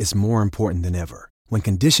 adaptability is more important than ever. When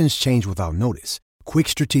conditions change without notice, quick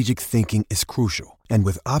strategic thinking is crucial. And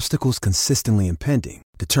with obstacles consistently impending,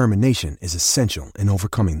 determination is essential in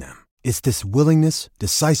overcoming them. It's this willingness,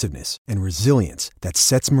 decisiveness, and resilience that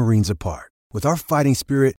sets Marines apart. With our fighting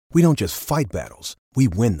spirit, we don't just fight battles, we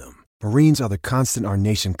win them. Marines are the constant our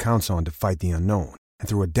nation counts on to fight the unknown. And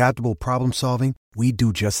through adaptable problem solving, we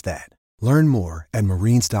do just that. Learn more at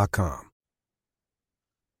marines.com.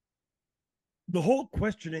 The whole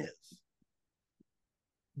question is,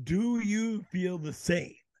 do you feel the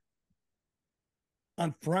same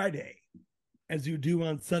on Friday as you do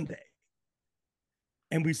on Sunday?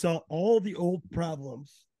 And we saw all the old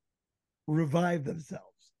problems revive themselves.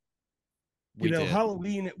 We did.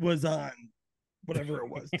 Halloween, it was on whatever it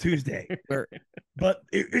was, Tuesday. But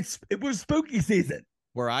it was spooky season.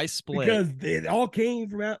 Where I split, because they all came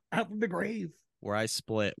from out from the grave. Where I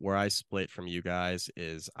split from you guys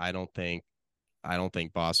is I don't think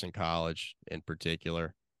Boston College in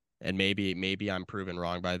particular, and maybe I'm proven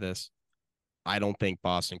wrong by this. I don't think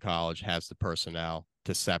Boston College has the personnel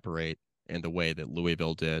to separate in the way that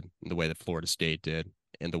Louisville did, in the way that Florida State did,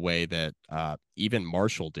 in the way that even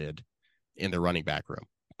Marshall did in the running back room.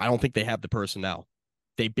 I don't think they have the personnel.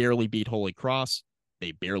 They barely beat Holy Cross.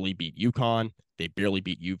 They barely beat UConn. They barely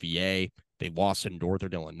beat UVA. They lost in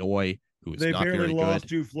Northern Illinois, who is not very good. They barely lost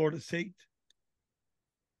to Florida State.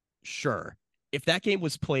 Sure. If that game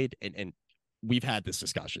was played, and we've had this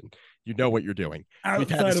discussion, you know what you're doing.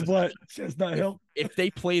 Outside of what? Chestnut Hill? If they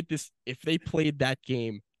played that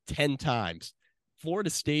game 10 times, Florida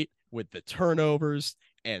State with the turnovers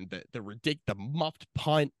and the muffed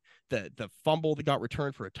punt, the fumble that got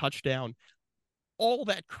returned for a touchdown, all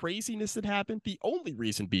that craziness that happened, the only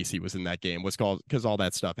reason BC was in that game was because all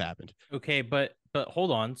that stuff happened. Okay, but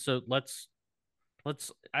hold on. So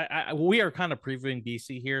we are kind of previewing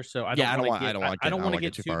BC here, so I don't want to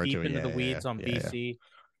get too deep into the weeds on BC.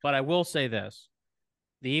 But I will say this: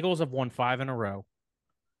 the Eagles have won 5 in a row.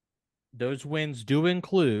 Those wins do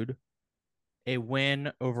include a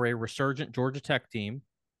win over a resurgent Georgia Tech team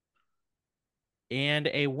and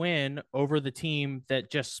a win over the team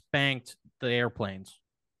that just spanked the Airplanes.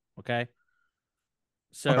 Okay.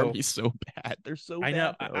 So Army's so bad. They're so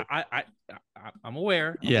bad. I know. I'm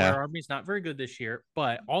aware. Army's not very good this year,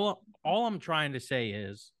 but all I'm trying to say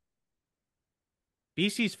is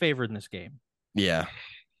BC's favored in this game. Yeah.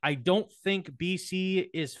 I don't think BC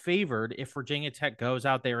is favored if Virginia Tech goes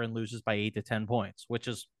out there and loses by 8 to 10 points, which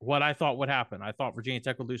is what I thought would happen. I thought Virginia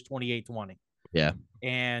Tech would lose 28-20. Yeah.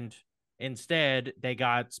 And instead, they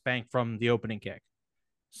got spanked from the opening kick.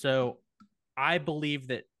 So I believe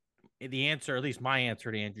that the answer, at least my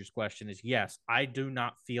answer to Andrew's question, is yes. I do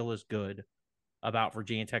not feel as good about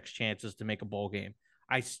Virginia Tech's chances to make a bowl game.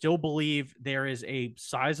 I still believe there is a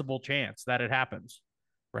sizable chance that it happens,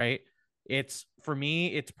 right? For me,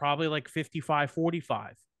 it's probably like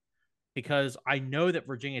 55-45 because I know that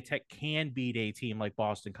Virginia Tech can beat a team like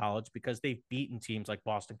Boston College because they've beaten teams like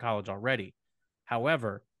Boston College already.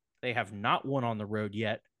 However, they have not won on the road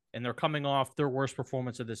yet, and they're coming off their worst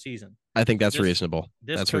performance of the season. I think that's reasonable.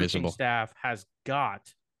 This coaching staff has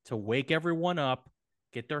got to wake everyone up,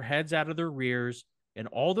 get their heads out of their rears, and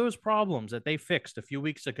all those problems that they fixed a few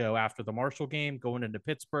weeks ago after the Marshall game, going into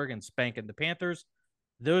Pittsburgh and spanking the Panthers,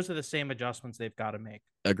 those are the same adjustments they've got to make.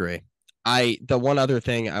 Agree. The one other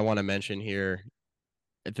thing I want to mention here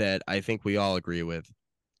that I think we all agree with,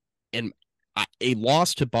 and a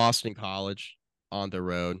loss to Boston College on the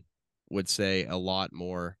road would say a lot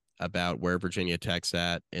more about where Virginia Tech's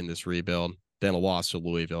at in this rebuild than a loss to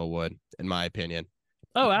Louisville would, in my opinion.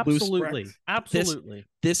 Oh, absolutely. Absolutely.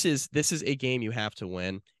 This is a game you have to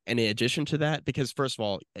win. And in addition to that, because first of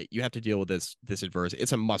all, you have to deal with this adversity.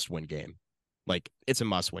 It's a must-win game. It's a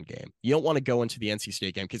must-win game. You don't want to go into the NC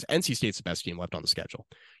State game because NC State's the best team left on the schedule.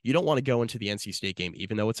 You don't want to go into the NC State game,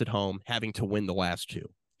 even though it's at home, having to win the last two.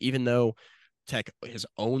 Even though Tech has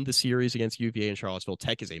owned the series against UVA and Charlottesville,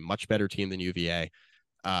 Tech is a much better team than UVA.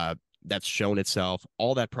 That's shown itself.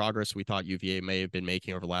 All that progress we thought UVA may have been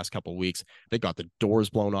making over the last couple of weeks, they got the doors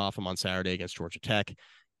blown off them on Saturday against Georgia Tech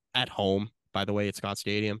at home, by the way, at Scott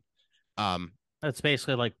Stadium. That's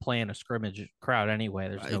basically like playing a scrimmage crowd anyway.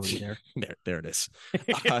 There's nobody there. There it is.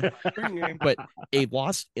 But a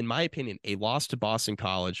loss, in my opinion, a loss to Boston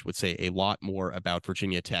College would say a lot more about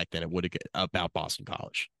Virginia Tech than it would about Boston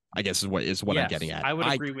College, I guess is what yes, I'm getting at. I would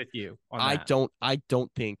agree with you on that. I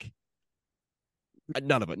don't think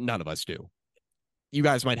none of us do. You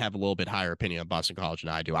guys might have a little bit higher opinion of Boston College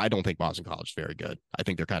than I do. I don't think Boston College is very good. I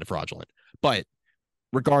think they're kind of fraudulent. But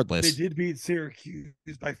regardless, they did beat Syracuse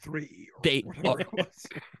by 3. They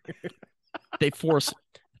forced.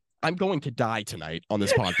 I'm going to die tonight on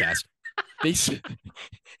this podcast.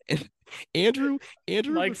 Andrew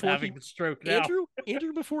Mike's having a stroke now.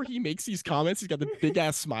 Andrew, before he makes these comments, he's got the big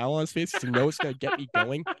ass smile on his face. He knows it's gonna get me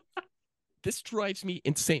going. This drives me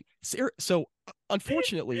insane. So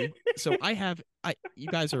unfortunately, you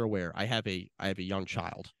guys are aware, I have a young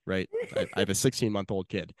child, right? I have a 16-month-old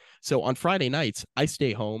kid. So on Friday nights, I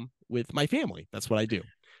stay home with my family. That's what I do.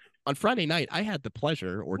 On Friday night, I had the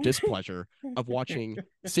pleasure or displeasure of watching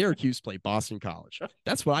Syracuse play Boston College.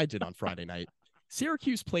 That's what I did on Friday night.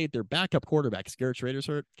 Syracuse played their backup quarterback. Garrett Schrader's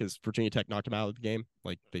hurt because Virginia Tech knocked him out of the game.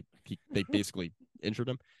 Like they basically injured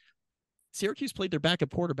him. Syracuse played their backup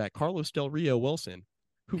quarterback, Carlos Del Rio Wilson,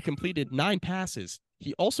 who completed 9 passes.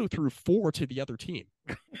 He also threw 4 to the other team.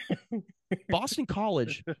 Boston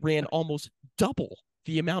College ran almost double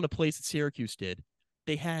the amount of plays that Syracuse did.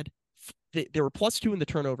 They were +2 in the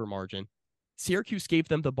turnover margin. Syracuse gave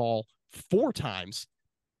them the ball 4 times,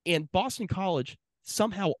 and Boston College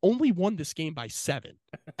somehow only won this game by 7.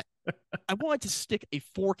 I wanted to stick a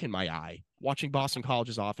fork in my eye watching Boston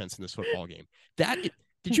College's offense in this football game.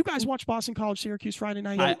 Did you guys watch Boston College Syracuse Friday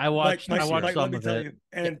night? I watched some of it.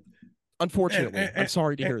 And unfortunately, I'm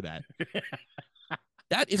sorry to hear that.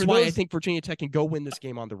 That is why I think Virginia Tech can go win this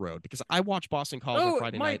game on the road, because I watched Boston College on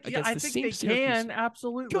Friday night against the same Syracuse. I think they can,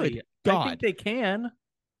 absolutely. Good God. I think they can.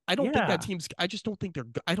 I don't think that team's. I just don't think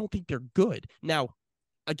they're good. Now,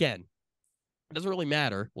 again, it doesn't really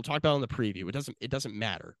matter. We'll talk about it in the preview. It doesn't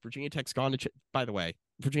matter. Virginia Tech's gone to. By the way,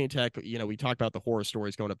 Virginia Tech. We talked about the horror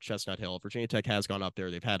stories going up Chestnut Hill. Virginia Tech has gone up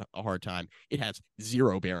there. They've had a hard time. It has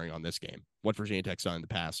 0 bearing on this game. What Virginia Tech's done in the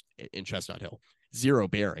past in Chestnut Hill, 0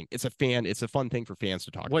 bearing. It's a fun thing for fans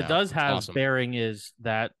to talk about. What does have bearing is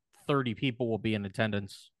that 30 people will be in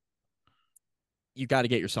attendance. You got to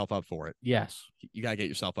get yourself up for it. Yes. You got to get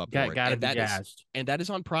yourself up for it. And that is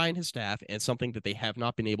on Pry and his staff, and something that they have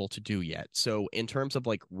not been able to do yet. So in terms of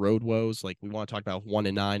like road woes, like we want to talk about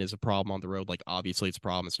 1-9 is a problem on the road. Like obviously it's a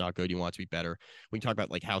problem. It's not good. You want it to be better. We can talk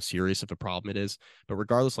about like how serious of a problem it is. But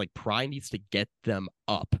regardless, like Pry needs to get them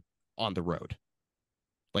up on the road.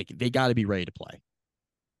 Like they got to be ready to play.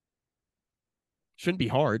 Shouldn't be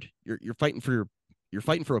hard. You're fighting for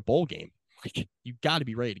a bowl game. Like you got to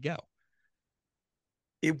be ready to go.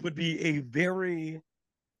 It would be a very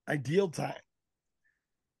ideal time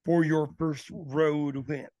for your first road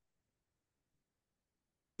win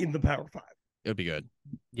in the Power 5. It would be good.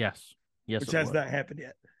 Yes. Yes. Which has not happened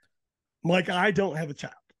yet. Mike, I don't have a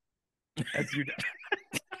child, as you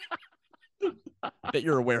know. That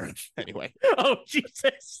you're aware of, anyway. Oh,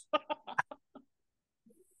 Jesus.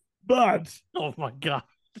 But oh my God.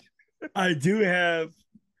 I do have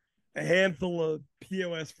a handful of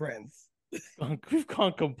POS friends. We've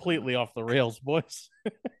gone completely off the rails, boys.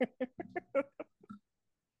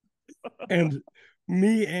 And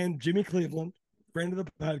me and Jimmy Cleveland, friend of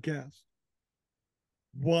the podcast,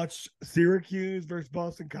 watched Syracuse versus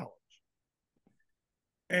Boston College.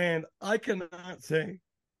 And I cannot say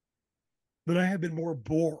that I have been more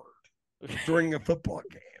bored during a football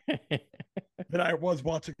game than I was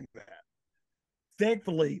watching that.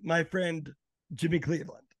 Thankfully, my friend Jimmy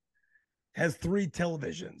Cleveland has 3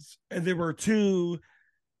 televisions, and there were 2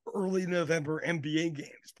 early November NBA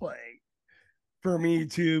games playing for me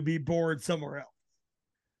to be bored somewhere else.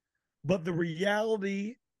 But the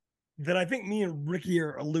reality that I think me and Ricky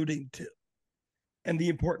are alluding to, and the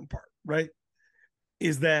important part, right,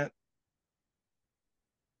 is that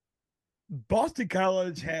Boston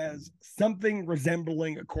College has something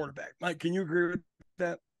resembling a quarterback. Mike, can you agree with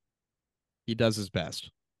that? He does his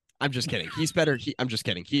best. I'm just kidding. He's better. I'm just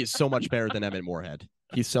kidding. He is so much better than Emmett Moorhead.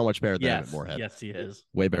 He's so much better than Emmett Moorhead. Yes, he is.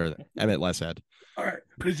 Way better than Emmett Lesshead. All right.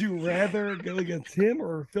 Would you rather go against him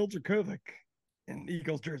or Phil Dracovic in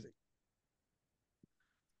Eagles jersey?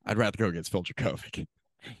 I'd rather go against Phil Dracovic.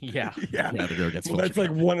 Yeah. Yeah. I'd rather go against Phil That's Dracovic.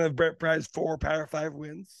 like one of Brett Pry's 4 Power 5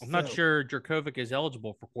 wins. I'm not sure Dracovic is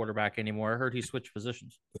eligible for quarterback anymore. I heard he switched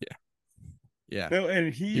positions. Yeah. No,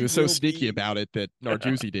 and He was so sneaky about it that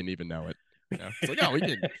Narduzzi didn't even know it. You know? It's like, oh, he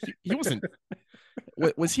didn't. He wasn't.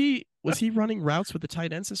 Was he running routes with the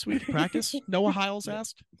tight ends this week in practice? Noah Hiles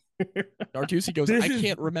asked. Narduzzi goes, I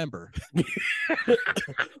can't remember.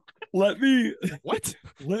 Let me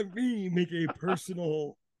make a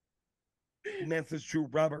personal message to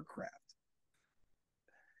Robert Kraft.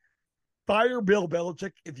 Fire Bill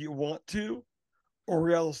Belichick if you want to,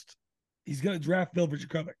 or else he's going to draft Bill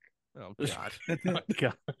Jakovic. Oh, God. That's it. Oh,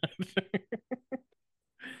 God.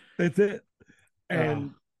 That's it.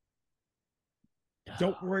 And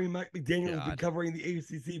don't worry, Mike McDaniel has been covering the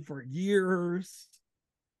ACC for years.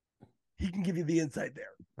 He can give you the insight there.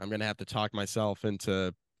 I'm going to have to talk myself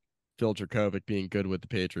into Phil Dracovic being good with the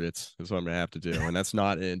Patriots is what I'm going to have to do. And that's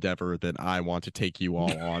not an endeavor that I want to take you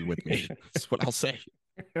all on with me. That's what I'll say.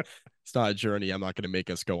 It's not a journey I'm not going to make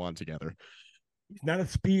us go on together. He's not a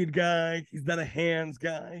speed guy. He's not a hands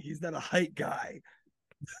guy. He's not a height guy.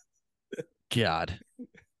 God.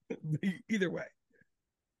 Either way.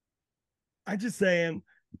 I'm just saying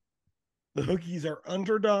the Hokies are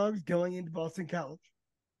underdogs going into Boston College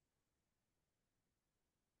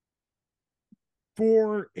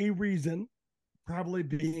for a reason, probably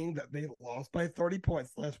being that they lost by 30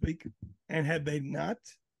 points last week. And had they not,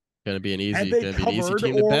 going to be an easy team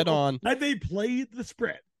to bet on. Had they played the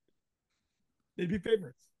spread, they'd be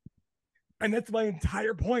favorites. And that's my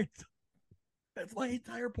entire point. That's my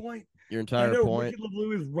entire point. Your entire point. Ricky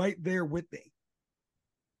LeBlue is right there with me.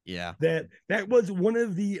 Yeah. That was one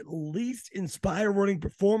of the least inspiring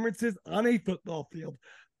performances on a football field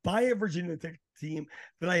by a Virginia Tech team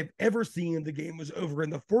that I have ever seen. The game was over in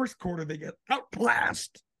the first quarter. They get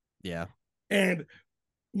outclassed. Yeah. And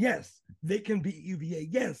yes, they can beat UVA.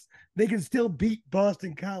 Yes, they can still beat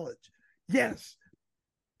Boston College. Yes,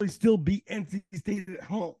 they still beat NC State at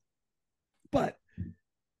home. But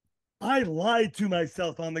I lied to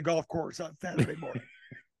myself on the golf course on Saturday morning.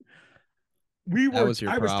 I was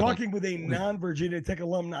talking with a non-Virginia Tech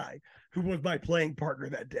alumni who was my playing partner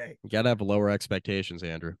that day. You got to have lower expectations,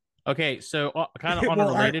 Andrew. Okay, so kind of on a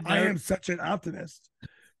related note. I am such an optimist.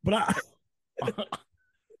 But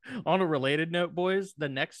on a related note, boys, the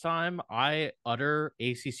next time I utter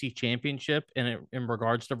ACC championship in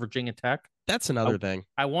regards to Virginia Tech. That's another thing.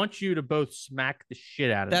 I want you to both smack the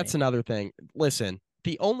shit out of me. That's another thing. Listen,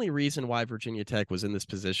 the only reason why Virginia Tech was in this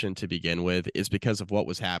position to begin with is because of what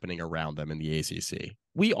was happening around them in the ACC.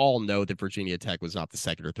 We all know that Virginia Tech was not the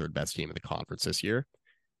second or third best team in the conference this year.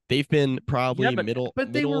 They've been probably middle.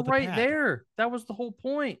 But they were right there. That was the whole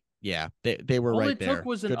point. Yeah, they were right there. All it took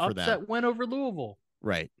was an upset win over Louisville.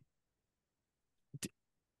 Right.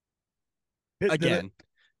 Again,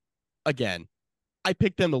 I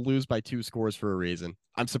picked them to lose by 2 scores for a reason.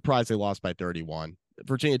 I'm surprised they lost by 31.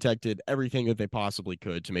 Virginia Tech did everything that they possibly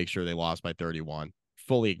could to make sure they lost by 31.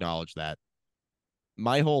 Fully acknowledge that.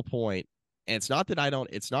 My whole point, and it's not that I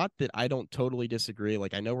don't totally disagree.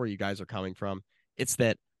 Like, I know where you guys are coming from. It's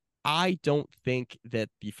that I don't think that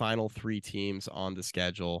the final 3 teams on the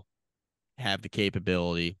schedule have the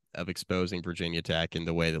capability of exposing Virginia Tech in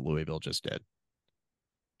the way that Louisville just did.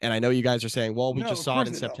 And I know you guys are saying, well, we just saw it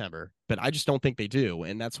in September, but I just don't think they do.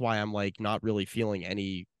 And that's why I'm like not really feeling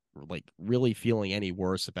any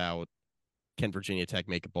worse about can Virginia Tech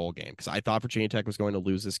make a bowl game? Because I thought Virginia Tech was going to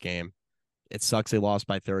lose this game. It sucks they lost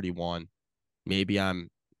by 31. Maybe I'm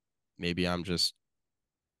just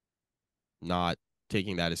not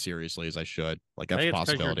taking that as seriously as I should. Like, that's a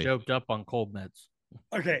possibility. You're doped up on cold meds.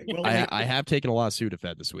 Okay, well, I have taken a lot of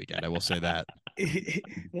Sudafed this weekend. I will say that.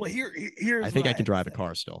 Well, here's I think I can drive a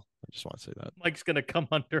car still. I just want to say that Mike's gonna come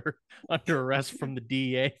under arrest from the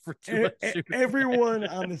DEA for too much Sudafed. Everyone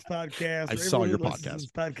on this podcast, I saw your podcast.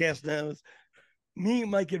 This podcast knows me,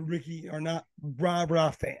 Mike, and Ricky are not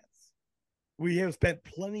rah-rah fans. We have spent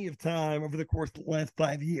plenty of time over the course of the last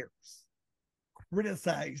 5 years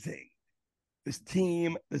criticizing this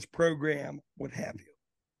team, this program, what have you.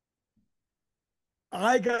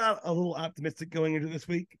 I got a little optimistic going into this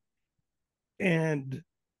week. And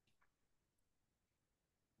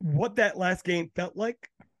what that last game felt like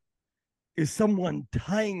is someone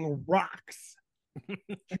tying rocks to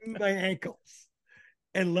my ankles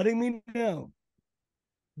and letting me know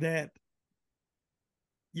that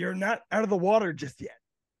you're not out of the water just yet.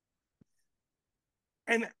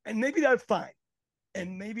 And maybe that's fine.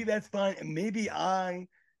 And maybe that's fine. And maybe I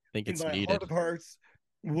think it's in my needed. Heart of hearts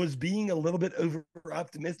was being a little bit over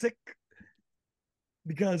optimistic,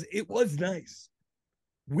 because it was nice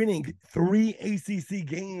winning 3 ACC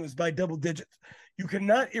games by double digits. You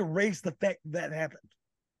cannot erase the fact that happened.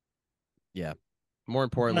 Yeah. More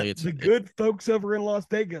importantly, but the good folks over in Las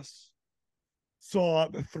Vegas saw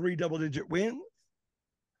the 3 double-digit wins.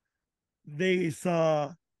 They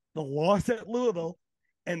saw the loss at Louisville,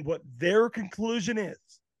 and what their conclusion is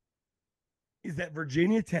that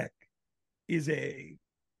Virginia Tech is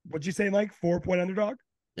what'd you say, Mike? 4-point underdog?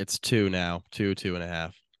 It's 2 now,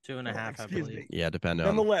 2.5. 2.5, I Excuse believe. me. Yeah, depending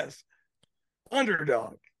on. Nonetheless,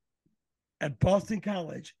 underdog at Boston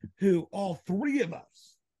College, who all three of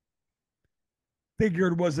us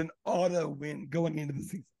figured was an auto win going into the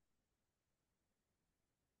season.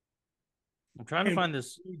 I'm trying to find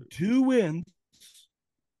this. 2 wins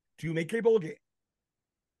to make a bowl game.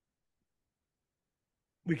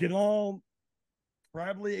 We can all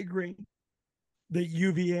probably agree that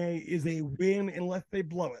UVA is a win unless they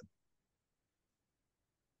blow it.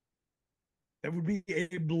 That would be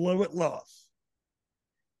a blow it loss.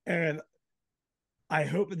 And I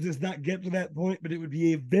hope it does not get to that point, but it would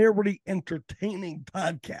be a very entertaining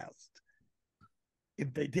podcast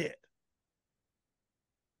if they did.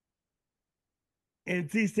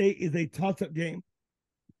 NC State is a toss-up game.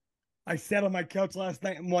 I sat on my couch last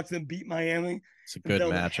night and watched them beat Miami. It's a good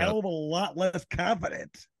matchup. A hell of a lot less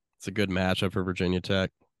confident. It's a good matchup for Virginia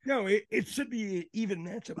Tech. No, it should be an even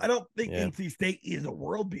matchup. I don't think NC State is a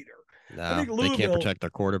world beater. No, they can't protect their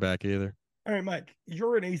quarterback either. All right, Mike,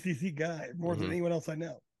 you're an ACC guy more than anyone else I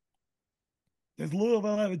know. Does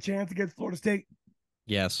Louisville have a chance against Florida State?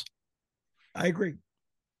 Yes. I agree.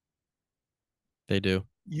 They do.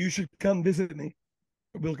 You should come visit me.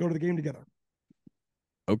 We'll go to the game together.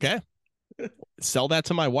 Okay. Sell that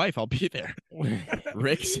to my wife. I'll be there.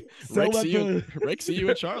 Rick, see you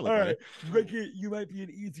in Charlotte. All right. Ricky, you might be an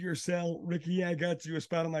easier sell. Ricky, I got you a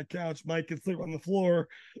spot on my couch. Mike can sleep on the floor.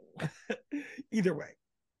 Either way,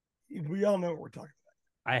 we all know what we're talking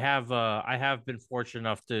about. I have been fortunate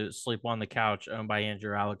enough to sleep on the couch owned by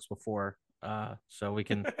Andrew Alex before. So we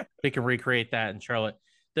can recreate that in Charlotte.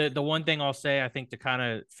 The one thing I'll say, I think, to kind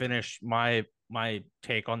of finish my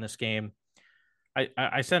take on this game,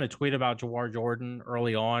 I sent a tweet about Jawar Jordan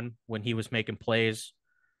early on when he was making plays,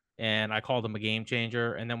 and I called him a game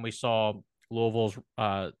changer. And then we saw Louisville's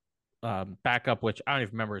backup, which I don't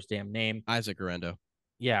even remember his damn name. Isaac Garendo.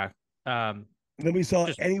 Yeah. And then we saw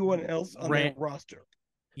anyone else on their roster.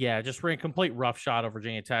 Yeah, just ran complete rough shot of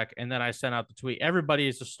Virginia Tech. And then I sent out the tweet, everybody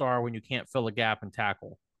is a star when you can't fill a gap and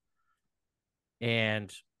tackle.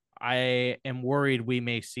 And I am worried we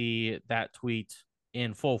may see that tweet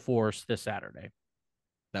in full force this Saturday.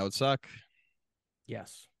 That would suck.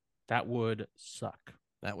 Yes, that would suck.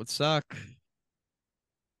 That would suck.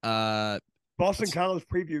 Boston College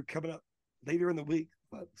preview coming up later in the week.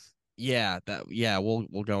 We'll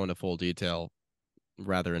go into full detail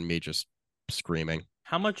rather than me just screaming.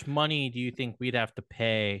 How much money do you think we'd have to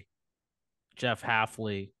pay Jeff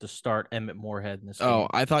Hafley to start Emmett Moorhead in this game? Oh,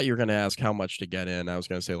 I thought you were going to ask how much to get in. I was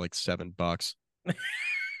going to say like $7.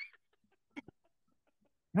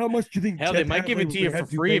 How much do you think? Hell, they might give it to you for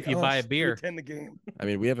free if you buy a beer. Attend the game. I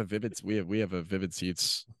mean, we have a Vivid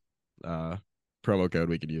Seats promo code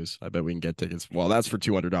we could use. I bet we can get tickets. Well, that's for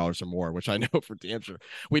 $200 or more, which I know for damn sure.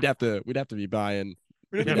 We'd have to be buying.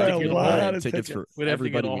 We'd have to buy a lot of tickets for we'd have to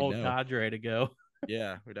get a whole cadre to go.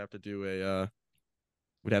 Yeah, we'd have to do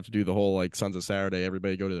the whole like Sons of Saturday.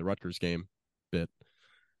 Everybody go to the Rutgers game bit.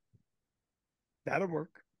 That'll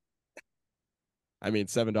work. I mean,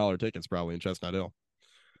 $7 tickets probably in Chestnut Hill.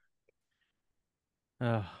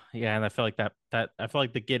 Yeah, and I feel like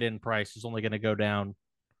the get-in price is only going to go down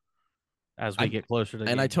as we get closer to.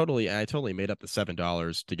 And I totally made up the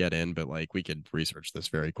 $7 to get in, but like we could research this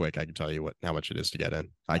very quick. I can tell you how much it is to get in.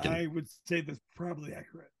 I would say that's probably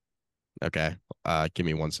accurate. Okay, give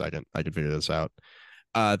me 1 second. I can figure this out.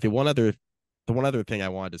 The one other thing I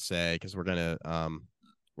wanted to say, because we're gonna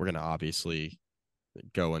obviously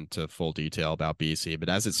go into full detail about BC, but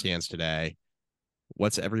as it stands today,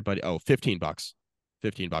 what's everybody? Oh, $15.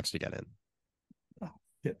 $15 to get in. Oh,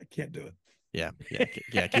 yeah, I can't do it. Yeah.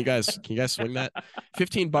 Can you guys swing that?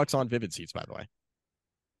 $15 on Vivid Seats, by the way.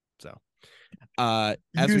 So,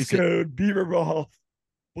 use code Beaverball,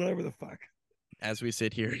 whatever the fuck. As we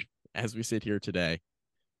sit here today,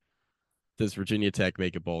 does Virginia Tech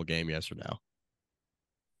make a bowl game? Yes or no?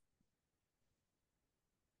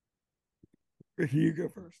 Ricky, you go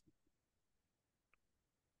first.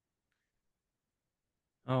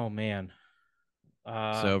 Oh man.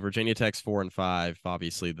 So Virginia Tech's 4-5.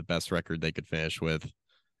 Obviously, the best record they could finish with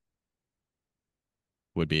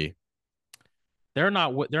would be. They're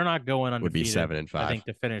not going undefeated. Would be 7-5. I think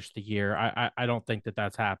to finish the year. I don't think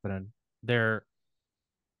that's happening. They're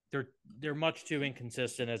much too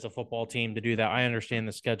inconsistent as a football team to do that. I understand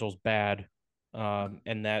the schedule's bad,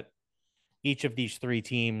 and that each of these three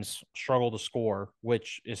teams struggle to score,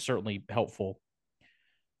 which is certainly helpful.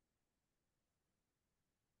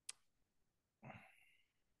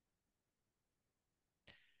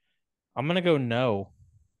 I'm gonna go no.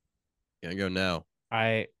 Gonna go no.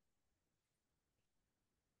 I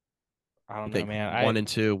I I don't know, think man.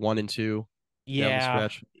 1-2 down the Yeah,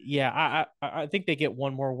 stretch. yeah. I think they get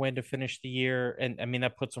one more win to finish the year, and I mean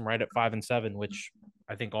that puts them right at 5-7, which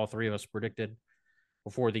I think all three of us predicted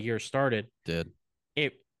before the year started. Did.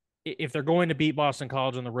 If if they're going to beat Boston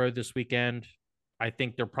College on the road this weekend, I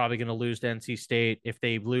think they're probably going to lose to NC State. If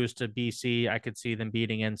they lose to BC, I could see them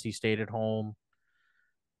beating NC State at home.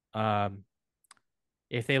 Um,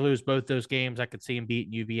 if they lose both those games, I could see them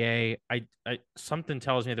beating UVA. I something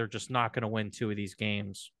tells me they're just not going to win two of these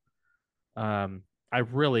games. Um, I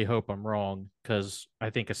really hope I'm wrong because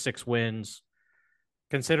I think a 6 wins,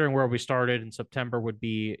 considering where we started in September, would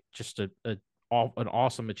be just an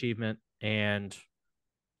awesome achievement. And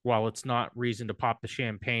while it's not reason to pop the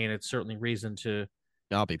champagne, it's certainly reason to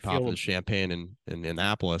I'll be popping feel the champagne in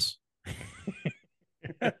Annapolis.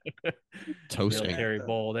 Toasting. military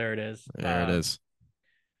bowl. There it is. There it is.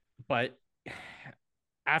 But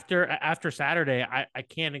after Saturday, I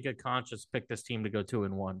can't in good conscience pick this team to go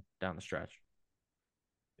 2-1 down the stretch.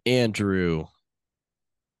 Andrew.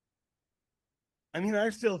 I mean, I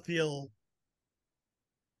still feel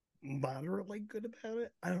moderately good about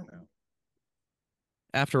it. I don't know.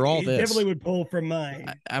 After all this, definitely would pull from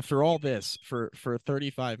mine. After all this, for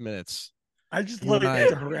 35 minutes, I just you love and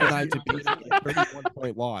to I harass you. debated a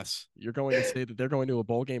 31-point loss. You're going to say that they're going to a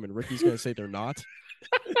bowl game, and Ricky's going to say they're not.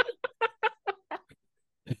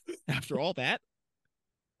 After all that,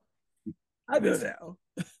 I don't know.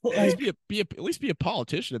 at least be a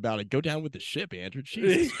politician about it. Go down with the ship, Andrew.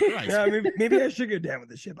 Jesus Christ. Yeah, maybe I should go down with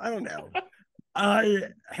the ship. I don't know. I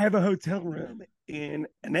have a hotel room in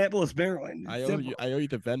Annapolis, Maryland. I owe you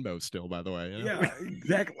the Venmo still, by the way. Yeah,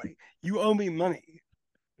 exactly. You owe me money.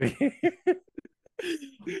 But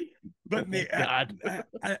God.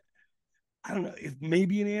 I don't know. It's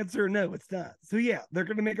maybe an answer. No, it's not. So yeah, they're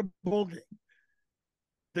going to make a bowl game.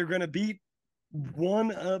 They're going to beat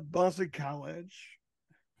one of Boston College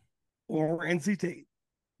or NC State.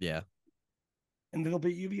 Yeah. And they'll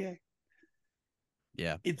beat UVA.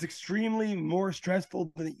 Yeah. It's extremely more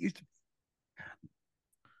stressful than it used to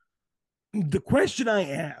be. The question I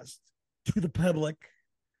asked to the public,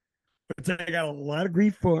 which I got a lot of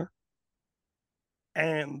grief for,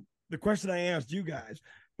 and the question I asked you guys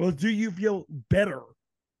was, do you feel better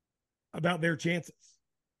about their chances?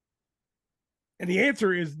 And the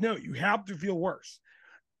answer is no, you have to feel worse.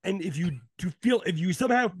 And if you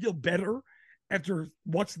somehow feel better after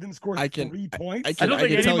watching them score 3 points, I don't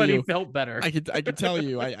think anybody felt better. I could tell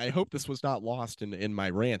you, I hope this was not lost in my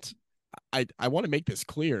rant. I want to make this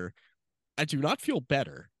clear. I do not feel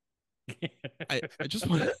better. I just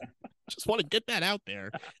want to get that out there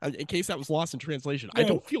in case that was lost in translation. No, I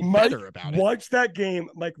don't feel better about it. Watch that game.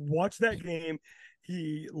 Mike, watch that game.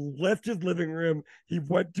 He left his living room. He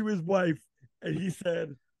went to his wife and he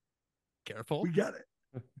said, "Careful. We got it."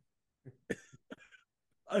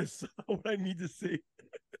 I saw what I need to see.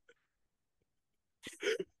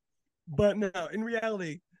 But no, in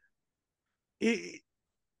reality, it's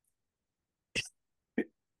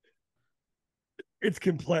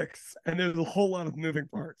complex and there's a whole lot of moving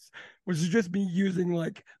parts, which is just me using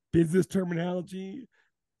like business terminology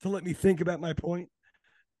to let me think about my point.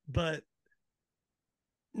 But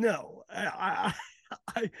no, I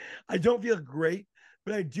don't feel great,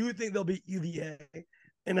 but I do think they'll beat UVA.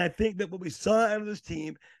 And I think that what we saw out of this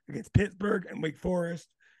team against Pittsburgh and Wake Forest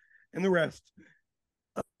and the rest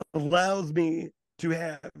allows me to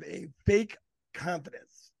have a fake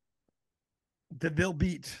confidence that they'll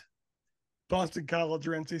beat Boston College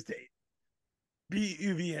or NC State, beat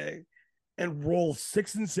UVA, and roll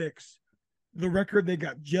 6-6, the record they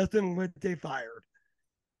got Justin Witte fired,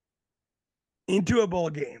 into a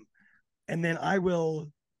bowl game. And then I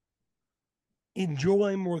will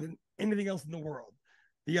enjoy more than anything else in the world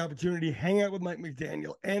the opportunity to hang out with Mike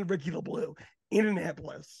McDaniel and Ricky LeBlue in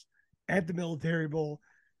Annapolis at the Military Bowl.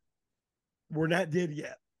 We're not dead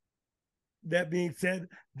yet. That being said,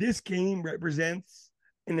 this game represents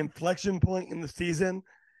an inflection point in the season.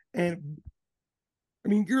 And I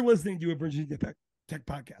mean, you're listening to a Virginia Tech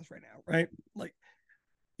podcast right now, right? Like,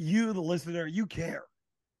 you, the listener, you care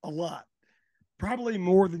a lot, probably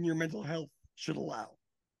more than your mental health should allow.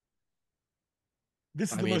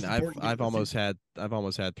 This is the most important. I've almost had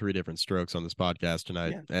 3 different strokes on this podcast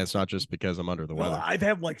tonight. Yeah. And it's not just because I'm under the weather. I've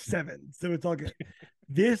had like 7, so it's all good.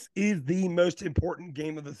 This is the most important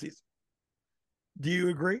game of the season. Do you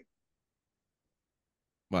agree?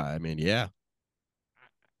 Well, I mean, yeah.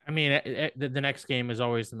 I mean, the next game is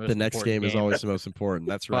always the most. The next important game is always the most important.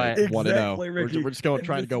 That's right. But- 1-0. Exactly, We're Ricky. just going And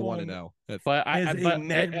trying to this go one 1-0. That's But has a but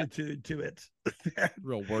magnitude to it.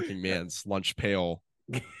 real working man's lunch pail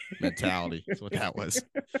mentality. That's what that was.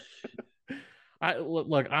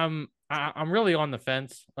 Look, I'm really on the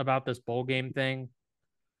fence about this bowl game thing.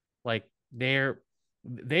 Like they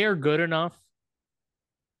are good enough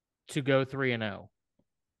to go 3-0.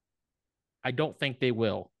 I don't think they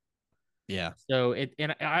will. Yeah. So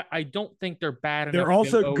I don't think they're bad enough. They're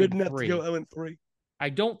also to go good 0-3. enough to go 0-3. I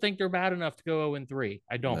don't think they're bad enough to go 0-3.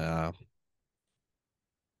 I don't. No.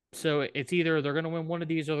 So it's either they're going to win one of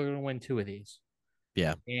these or they're going to win two of these.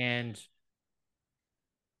 Yeah. And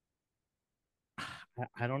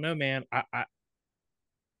I don't know, man.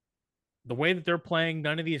 The way that they're playing,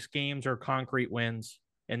 none of these games are concrete wins,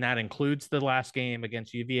 and that includes the last game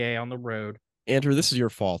against UVA on the road. Andrew, this is your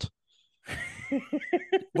fault.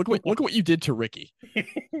 Look what you did to Ricky.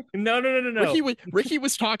 No. Ricky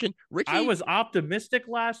was talking. I was optimistic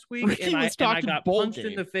last week, Ricky and was I talking got bowl punched in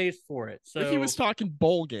game. the face for it. So Ricky was talking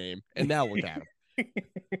bowl game, and now look at him.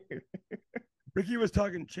 Ricky was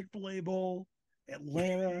talking Chick-fil-A Bowl,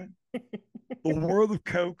 Atlanta, the world of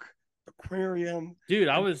Coke, aquarium. Dude,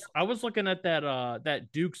 I was looking at that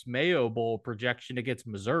Duke's Mayo Bowl projection against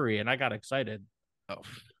Missouri, and I got excited. Oh,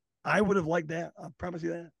 I would have liked that. I promise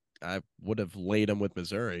you that. I would have laid him with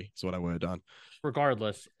Missouri. That's what I would have done.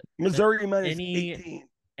 Regardless, Missouri minus 18.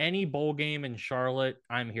 Any bowl game in Charlotte,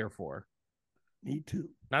 I'm here for. Me too.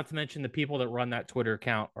 Not to mention the people that run that Twitter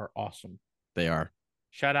account are awesome. They are.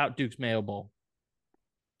 Shout out Duke's Mayo Bowl.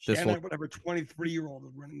 Shout out whatever 23-year-old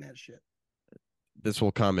is running that shit. This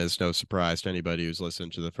will come as no surprise to anybody who's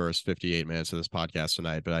listened to the first 58 minutes of this podcast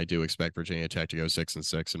tonight, but I do expect Virginia Tech to go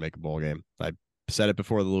 6-6 and make a bowl game. I said it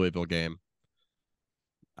before the Louisville game.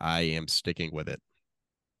 I am sticking with it.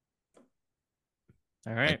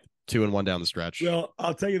 All right. 2-1 down the stretch. Well,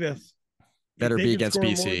 I'll tell you this. Better be against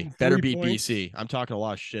BC. Better beat points, BC. I'm talking a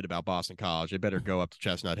lot of shit about Boston College. They better go up to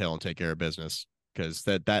Chestnut Hill and take care of business, because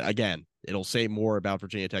that again, it'll say more about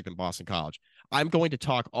Virginia Tech than Boston College. I'm going to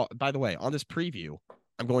talk, by the way, on this preview,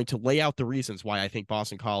 I'm going to lay out the reasons why I think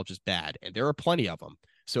Boston College is bad, and there are plenty of them.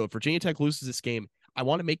 So if Virginia Tech loses this game, I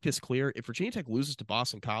want to make this clear. If Virginia Tech loses to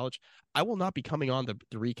Boston College, I will not be coming on the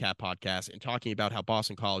recap podcast and talking about how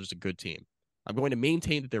Boston College is a good team. I'm going to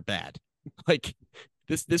maintain that they're bad. Like,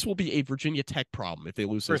 this will be a Virginia Tech problem if they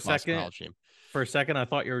lose this Boston College team. For a second, I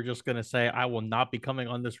thought you were just going to say, I will not be coming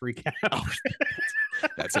on this recap. Oh,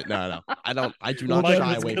 that's it. No. I do not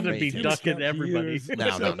shy away from be ducking everybody.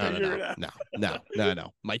 No.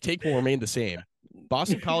 My take will remain the same.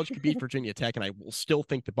 Boston College could beat Virginia Tech, and I will still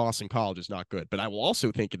think that Boston College is not good. But I will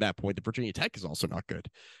also think at that point that Virginia Tech is also not good.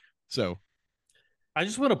 So I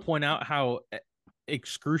just want to point out how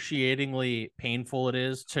excruciatingly painful it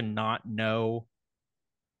is to not know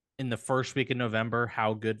in the first week of November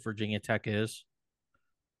how good Virginia Tech is.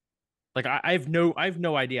 Like I have no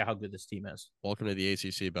idea how good this team is. Welcome to the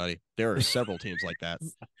ACC, buddy. There are several teams like that.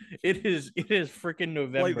 It is freaking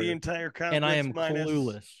November. Like the entire conference, and I am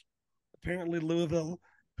clueless. Apparently Louisville,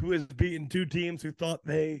 who has beaten two teams who thought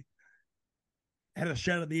they had a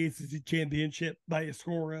shot at the ACC championship by a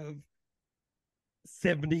score of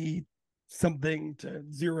 70-something to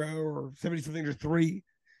 0 or 70-something to 3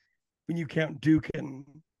 when you count Duke and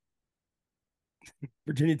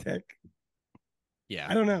Virginia Tech. Yeah.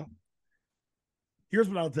 I don't know. Here's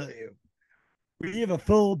what I'll tell you. We have a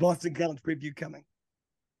full Boston College preview coming.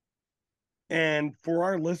 And for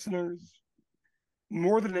our listeners,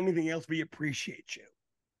 more than anything else, we appreciate you.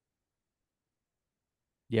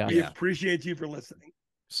 Yeah. We appreciate you for listening.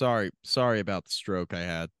 Sorry about the stroke I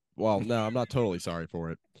had. Well, no, I'm not totally sorry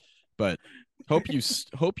for it, but hope you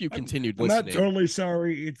continued listening. I'm not totally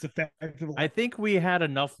sorry. It's a fact of life. I think we had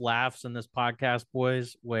enough laughs in this podcast,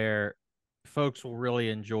 boys, where folks will really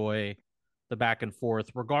enjoy the back and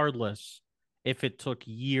forth, regardless if it took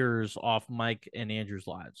years off Mike and Andrew's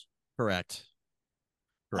lives. Correct.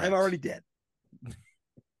 I'm already dead.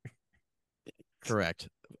 Correct.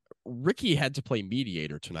 Ricky had to play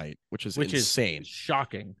mediator tonight, which is insane.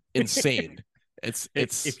 Shocking. Insane. It's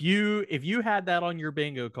if you had that on your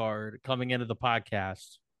bingo card coming into the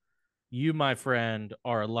podcast, you, my friend,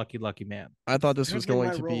 are a lucky man. I thought this was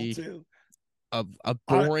going to be a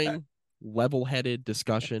boring, level-headed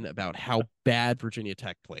discussion about how bad Virginia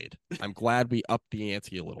Tech played. I'm glad we upped the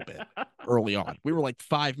ante a little bit early on. We were like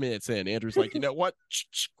 5 minutes in. Andrew's like, you know what?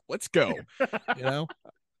 Let's go. You know?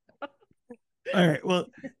 All right. Well,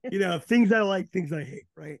 things I like, things I hate,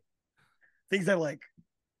 right? Things I like.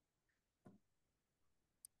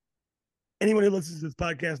 Anyone who listens to this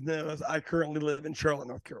podcast knows I currently live in Charlotte,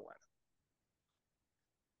 North Carolina.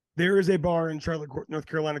 There is a bar in Charlotte, North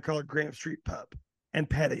Carolina called Graham Street Pub and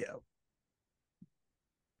Patio.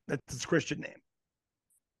 That's its Christian name.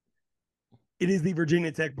 It is the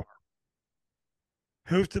Virginia Tech bar,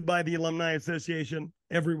 hosted by the Alumni Association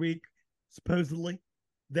every week, supposedly.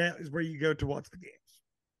 That is where you go to watch the games.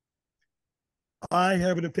 I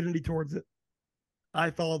have an affinity towards it. I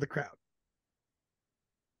follow the crowd.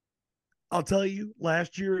 I'll tell you,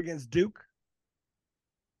 last year against Duke,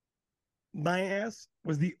 my ass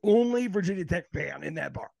was the only Virginia Tech fan in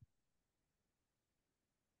that bar.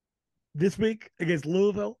 This week against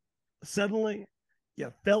Louisville, suddenly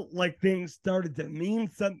you felt like things started to mean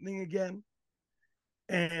something again.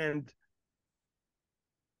 And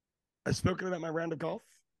I've spoken about my round of golf.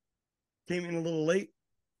 Came in a little late,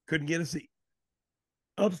 couldn't get a seat.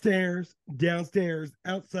 Upstairs, downstairs,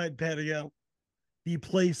 outside patio, the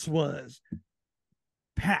place was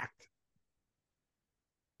packed.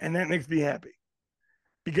 And that makes me happy.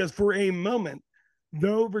 Because for a moment,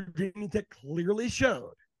 though Virginia Tech clearly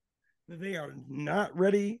showed that they are not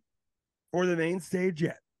ready for the main stage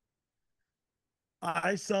yet,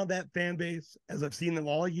 I saw that fan base, as I've seen them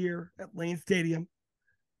all year at Lane Stadium,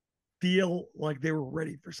 feel like they were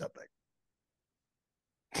ready for something.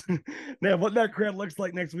 Now, what that crowd looks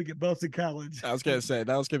like next week at Boston College. I was going to say,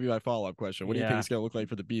 that was going to be my follow-up question. What do you think it's going to look like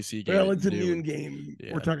for the BC game? Well, it's a noon game.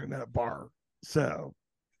 Yeah. We're talking about a bar. So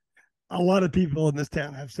a lot of people in this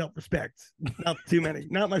town have self-respect. Not too many.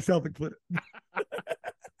 Not myself included.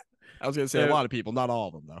 I was going to say a lot of people, not all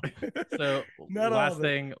of them, though. So last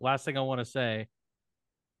thing I want to say,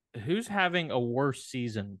 who's having a worse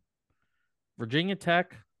season, Virginia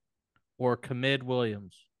Tech or Kamid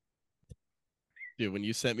Williams? Dude, when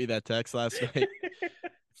you sent me that text last night,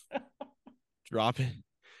 dropping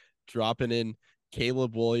in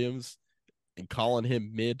Caleb Williams and calling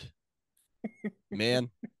him mid,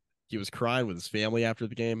 man, he was crying with his family after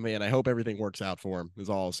the game. Man, I hope everything works out for him, is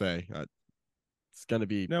all I'll say. It's going to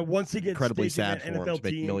be now, once he gets incredibly sad for him to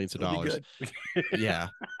make millions of dollars. Yeah.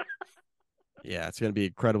 Yeah, it's going to be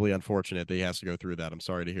incredibly unfortunate that he has to go through that. I'm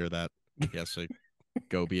sorry to hear that. He has to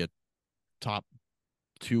go be a top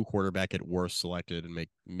 2 quarterback at worst selected and make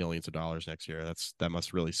millions of dollars next year. That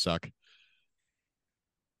must really suck.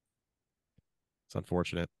 It's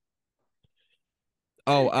unfortunate.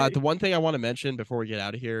 Oh, the one thing I want to mention before we get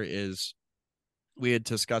out of here is we had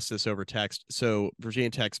discussed this over text. So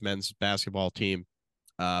Virginia Tech's men's basketball team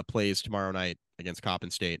plays tomorrow night against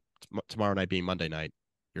Coppin State. Tomorrow night being Monday night.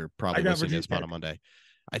 You're probably listening to this on Monday.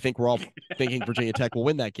 I think we're all thinking Virginia Tech will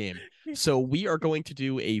win that game. So we are going to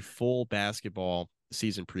do a full basketball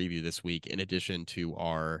season preview this week in addition to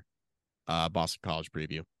our Boston College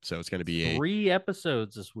preview. So it's going to be 3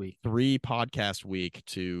 episodes this week, 3 podcast week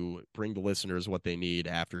to bring the listeners what they need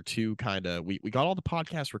after 2 we got all the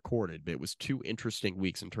podcasts recorded, but it was 2 interesting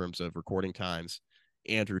weeks in terms of recording times.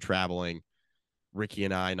 Andrew traveling, Ricky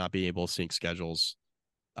and I not being able to sync schedules.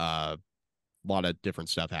 A lot of different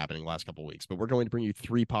stuff happening the last couple of weeks, but we're going to bring you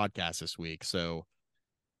 3 podcasts this week. So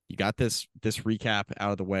you got this recap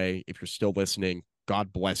out of the way. If you're still listening,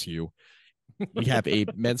 God bless you. We have a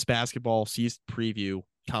men's basketball season preview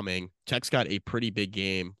coming. Tech's got a pretty big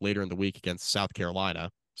game later in the week against South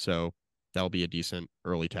Carolina, so that'll be a decent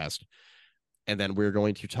early test. And then we're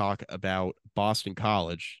going to talk about Boston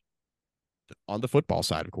College on the football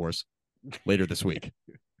side, of course, later this week.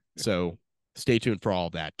 So stay tuned for all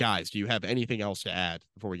of that. Guys, do you have anything else to add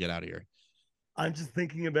before we get out of here? I'm just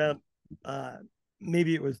thinking about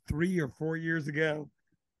maybe it was 3 or 4 years ago.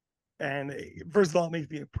 And first of all, it makes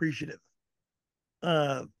me appreciative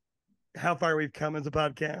of how far we've come as a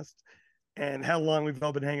podcast and how long we've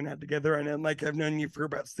all been hanging out together. I know, Mike, I've known you for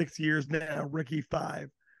about 6 years now, Ricky 5.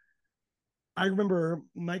 I remember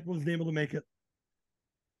Mike wasn't able to make it.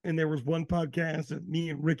 And there was one podcast of me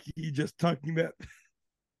and Ricky just talking about,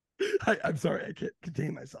 I'm sorry, I can't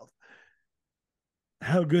contain myself,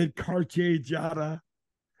 how good Cartier Jada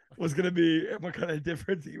was going to be and what kind of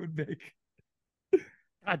difference he would make.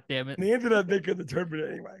 God damn it. And they ended up making the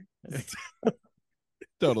tournament anyway.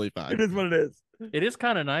 Totally fine. It is what it is. It is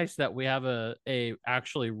kind of nice that we have a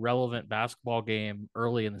actually relevant basketball game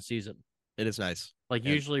early in the season. It is nice. Like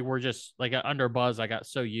usually we're just like under Buzz. I got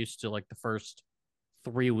so used to like the first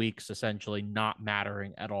 3 weeks essentially not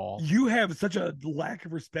mattering at all. You have such a lack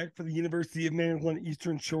of respect for the University of Maryland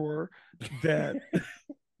Eastern Shore that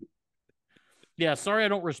yeah, sorry I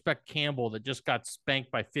don't respect Campbell that just got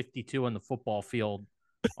spanked by 52 on the football field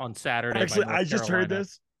on Saturday. Actually, I just heard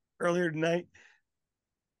this earlier tonight.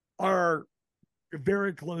 Our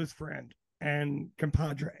very close friend and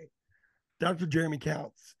compadre, Dr. Jeremy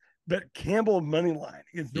Counts, bet Campbell money line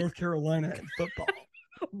against North Carolina in football.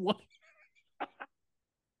 What?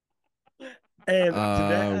 And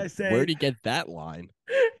today I say, where'd he get that line?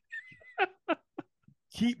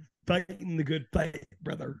 keep fighting the good fight,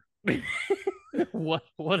 brother. What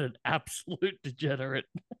an absolute degenerate.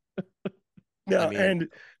 No, I mean, and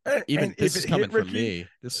Even if this it is hit coming from Ricky, me.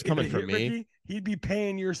 This is if coming it from hit me. Ricky, he'd be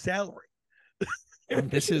paying your salary.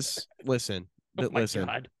 This is listen. Oh my Listen.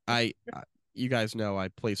 God. You guys know I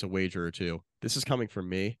place a wager or two. This is coming from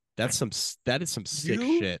me. That is some sick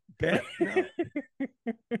You shit. bet no.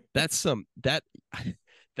 That's some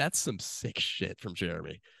sick shit from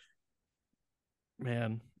Jeremy.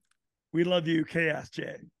 Man, We love you,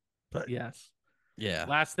 KSJ. But yes. Yeah.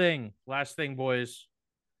 Last thing, boys.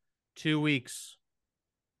 2 weeks.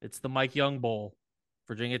 It's the Mike Young Bowl.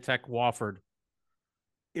 Virginia Tech, Wofford.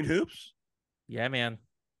 in hoops, Yeah, man.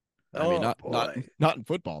 I mean, oh not boy. in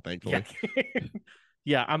football, thankfully.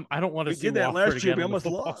 Yeah, I don't want to We see did that Wofford last year. again We on the almost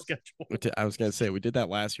football lost. schedule. I was gonna say we did that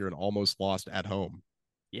last year and almost lost at home.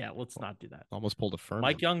 Yeah, let's not do that. Almost pulled a Furman.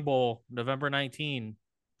 Mike Young Bowl, November 19,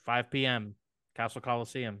 5 p.m., Castle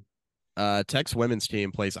Coliseum. Tech's women's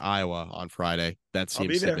team plays Iowa on Friday. That I'll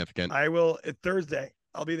be seems there. significant. I will Thursday.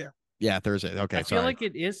 I'll be there. Yeah, Thursday. Okay, I feel like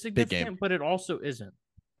it is significant, but it also isn't.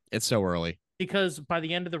 It's so early. Because by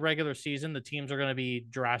the end of the regular season, the teams are going to be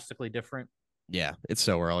drastically different. Yeah, it's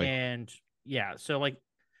so early. And yeah, so like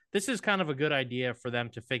this is kind of a good idea for them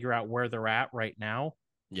to figure out where they're at right now.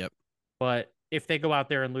 Yep. But if they go out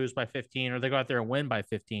there and lose by 15 or they go out there and win by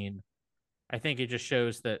 15, I think it just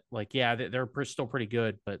shows that like, yeah, they're still pretty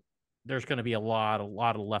good, but there's going to be a lot of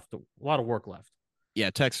work left.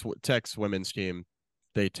 Yeah, Tech's women's team,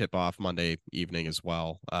 they tip off Monday evening as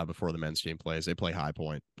well before the men's team plays. They play High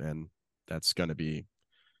Point, and that's going to be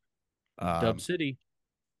Dub City.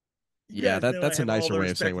 Yeah, that's a nicer way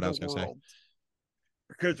of saying what I was going to say.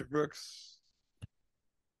 Because Brooks,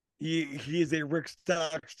 he is a Rick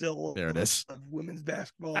Stockstill There it is. of women's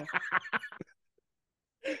basketball.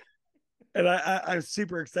 And I'm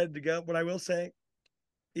super excited to go. What I will say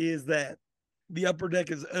is that the upper deck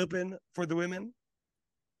is open for the women.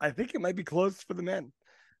 I think it might be closed for the men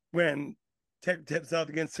when Tech tips out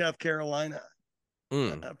against South Carolina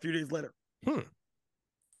a few days later.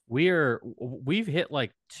 We've hit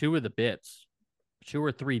like 2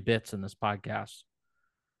 or 3 bits in this podcast.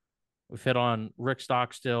 We've hit on Rick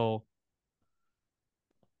Stockstill.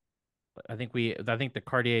 I think the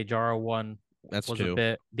Cartier Jaro one was 2. a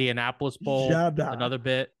bit. The Annapolis Bowl, another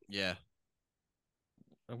bit. Yeah.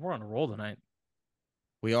 We're on a roll tonight.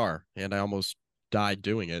 We are, and I almost died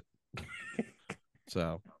doing it.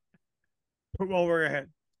 So Quit while we're ahead.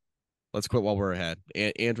 Let's quit while we're ahead.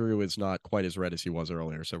 Andrew is not quite as red as he was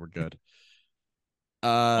earlier, so we're good.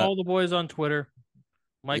 All the boys on Twitter.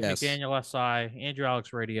 Mike yes. McDaniel SI, Andrew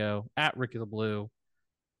Alex Radio, at Ricky the Blue.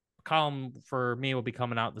 A column for me will be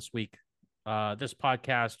coming out this week. This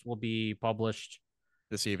podcast will be published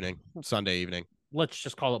this evening, Sunday evening. Let's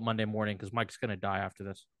just call it Monday morning because Mike's going to die after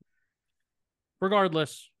this.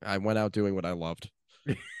 Regardless. I went out doing what I loved.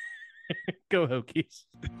 Go Hokies.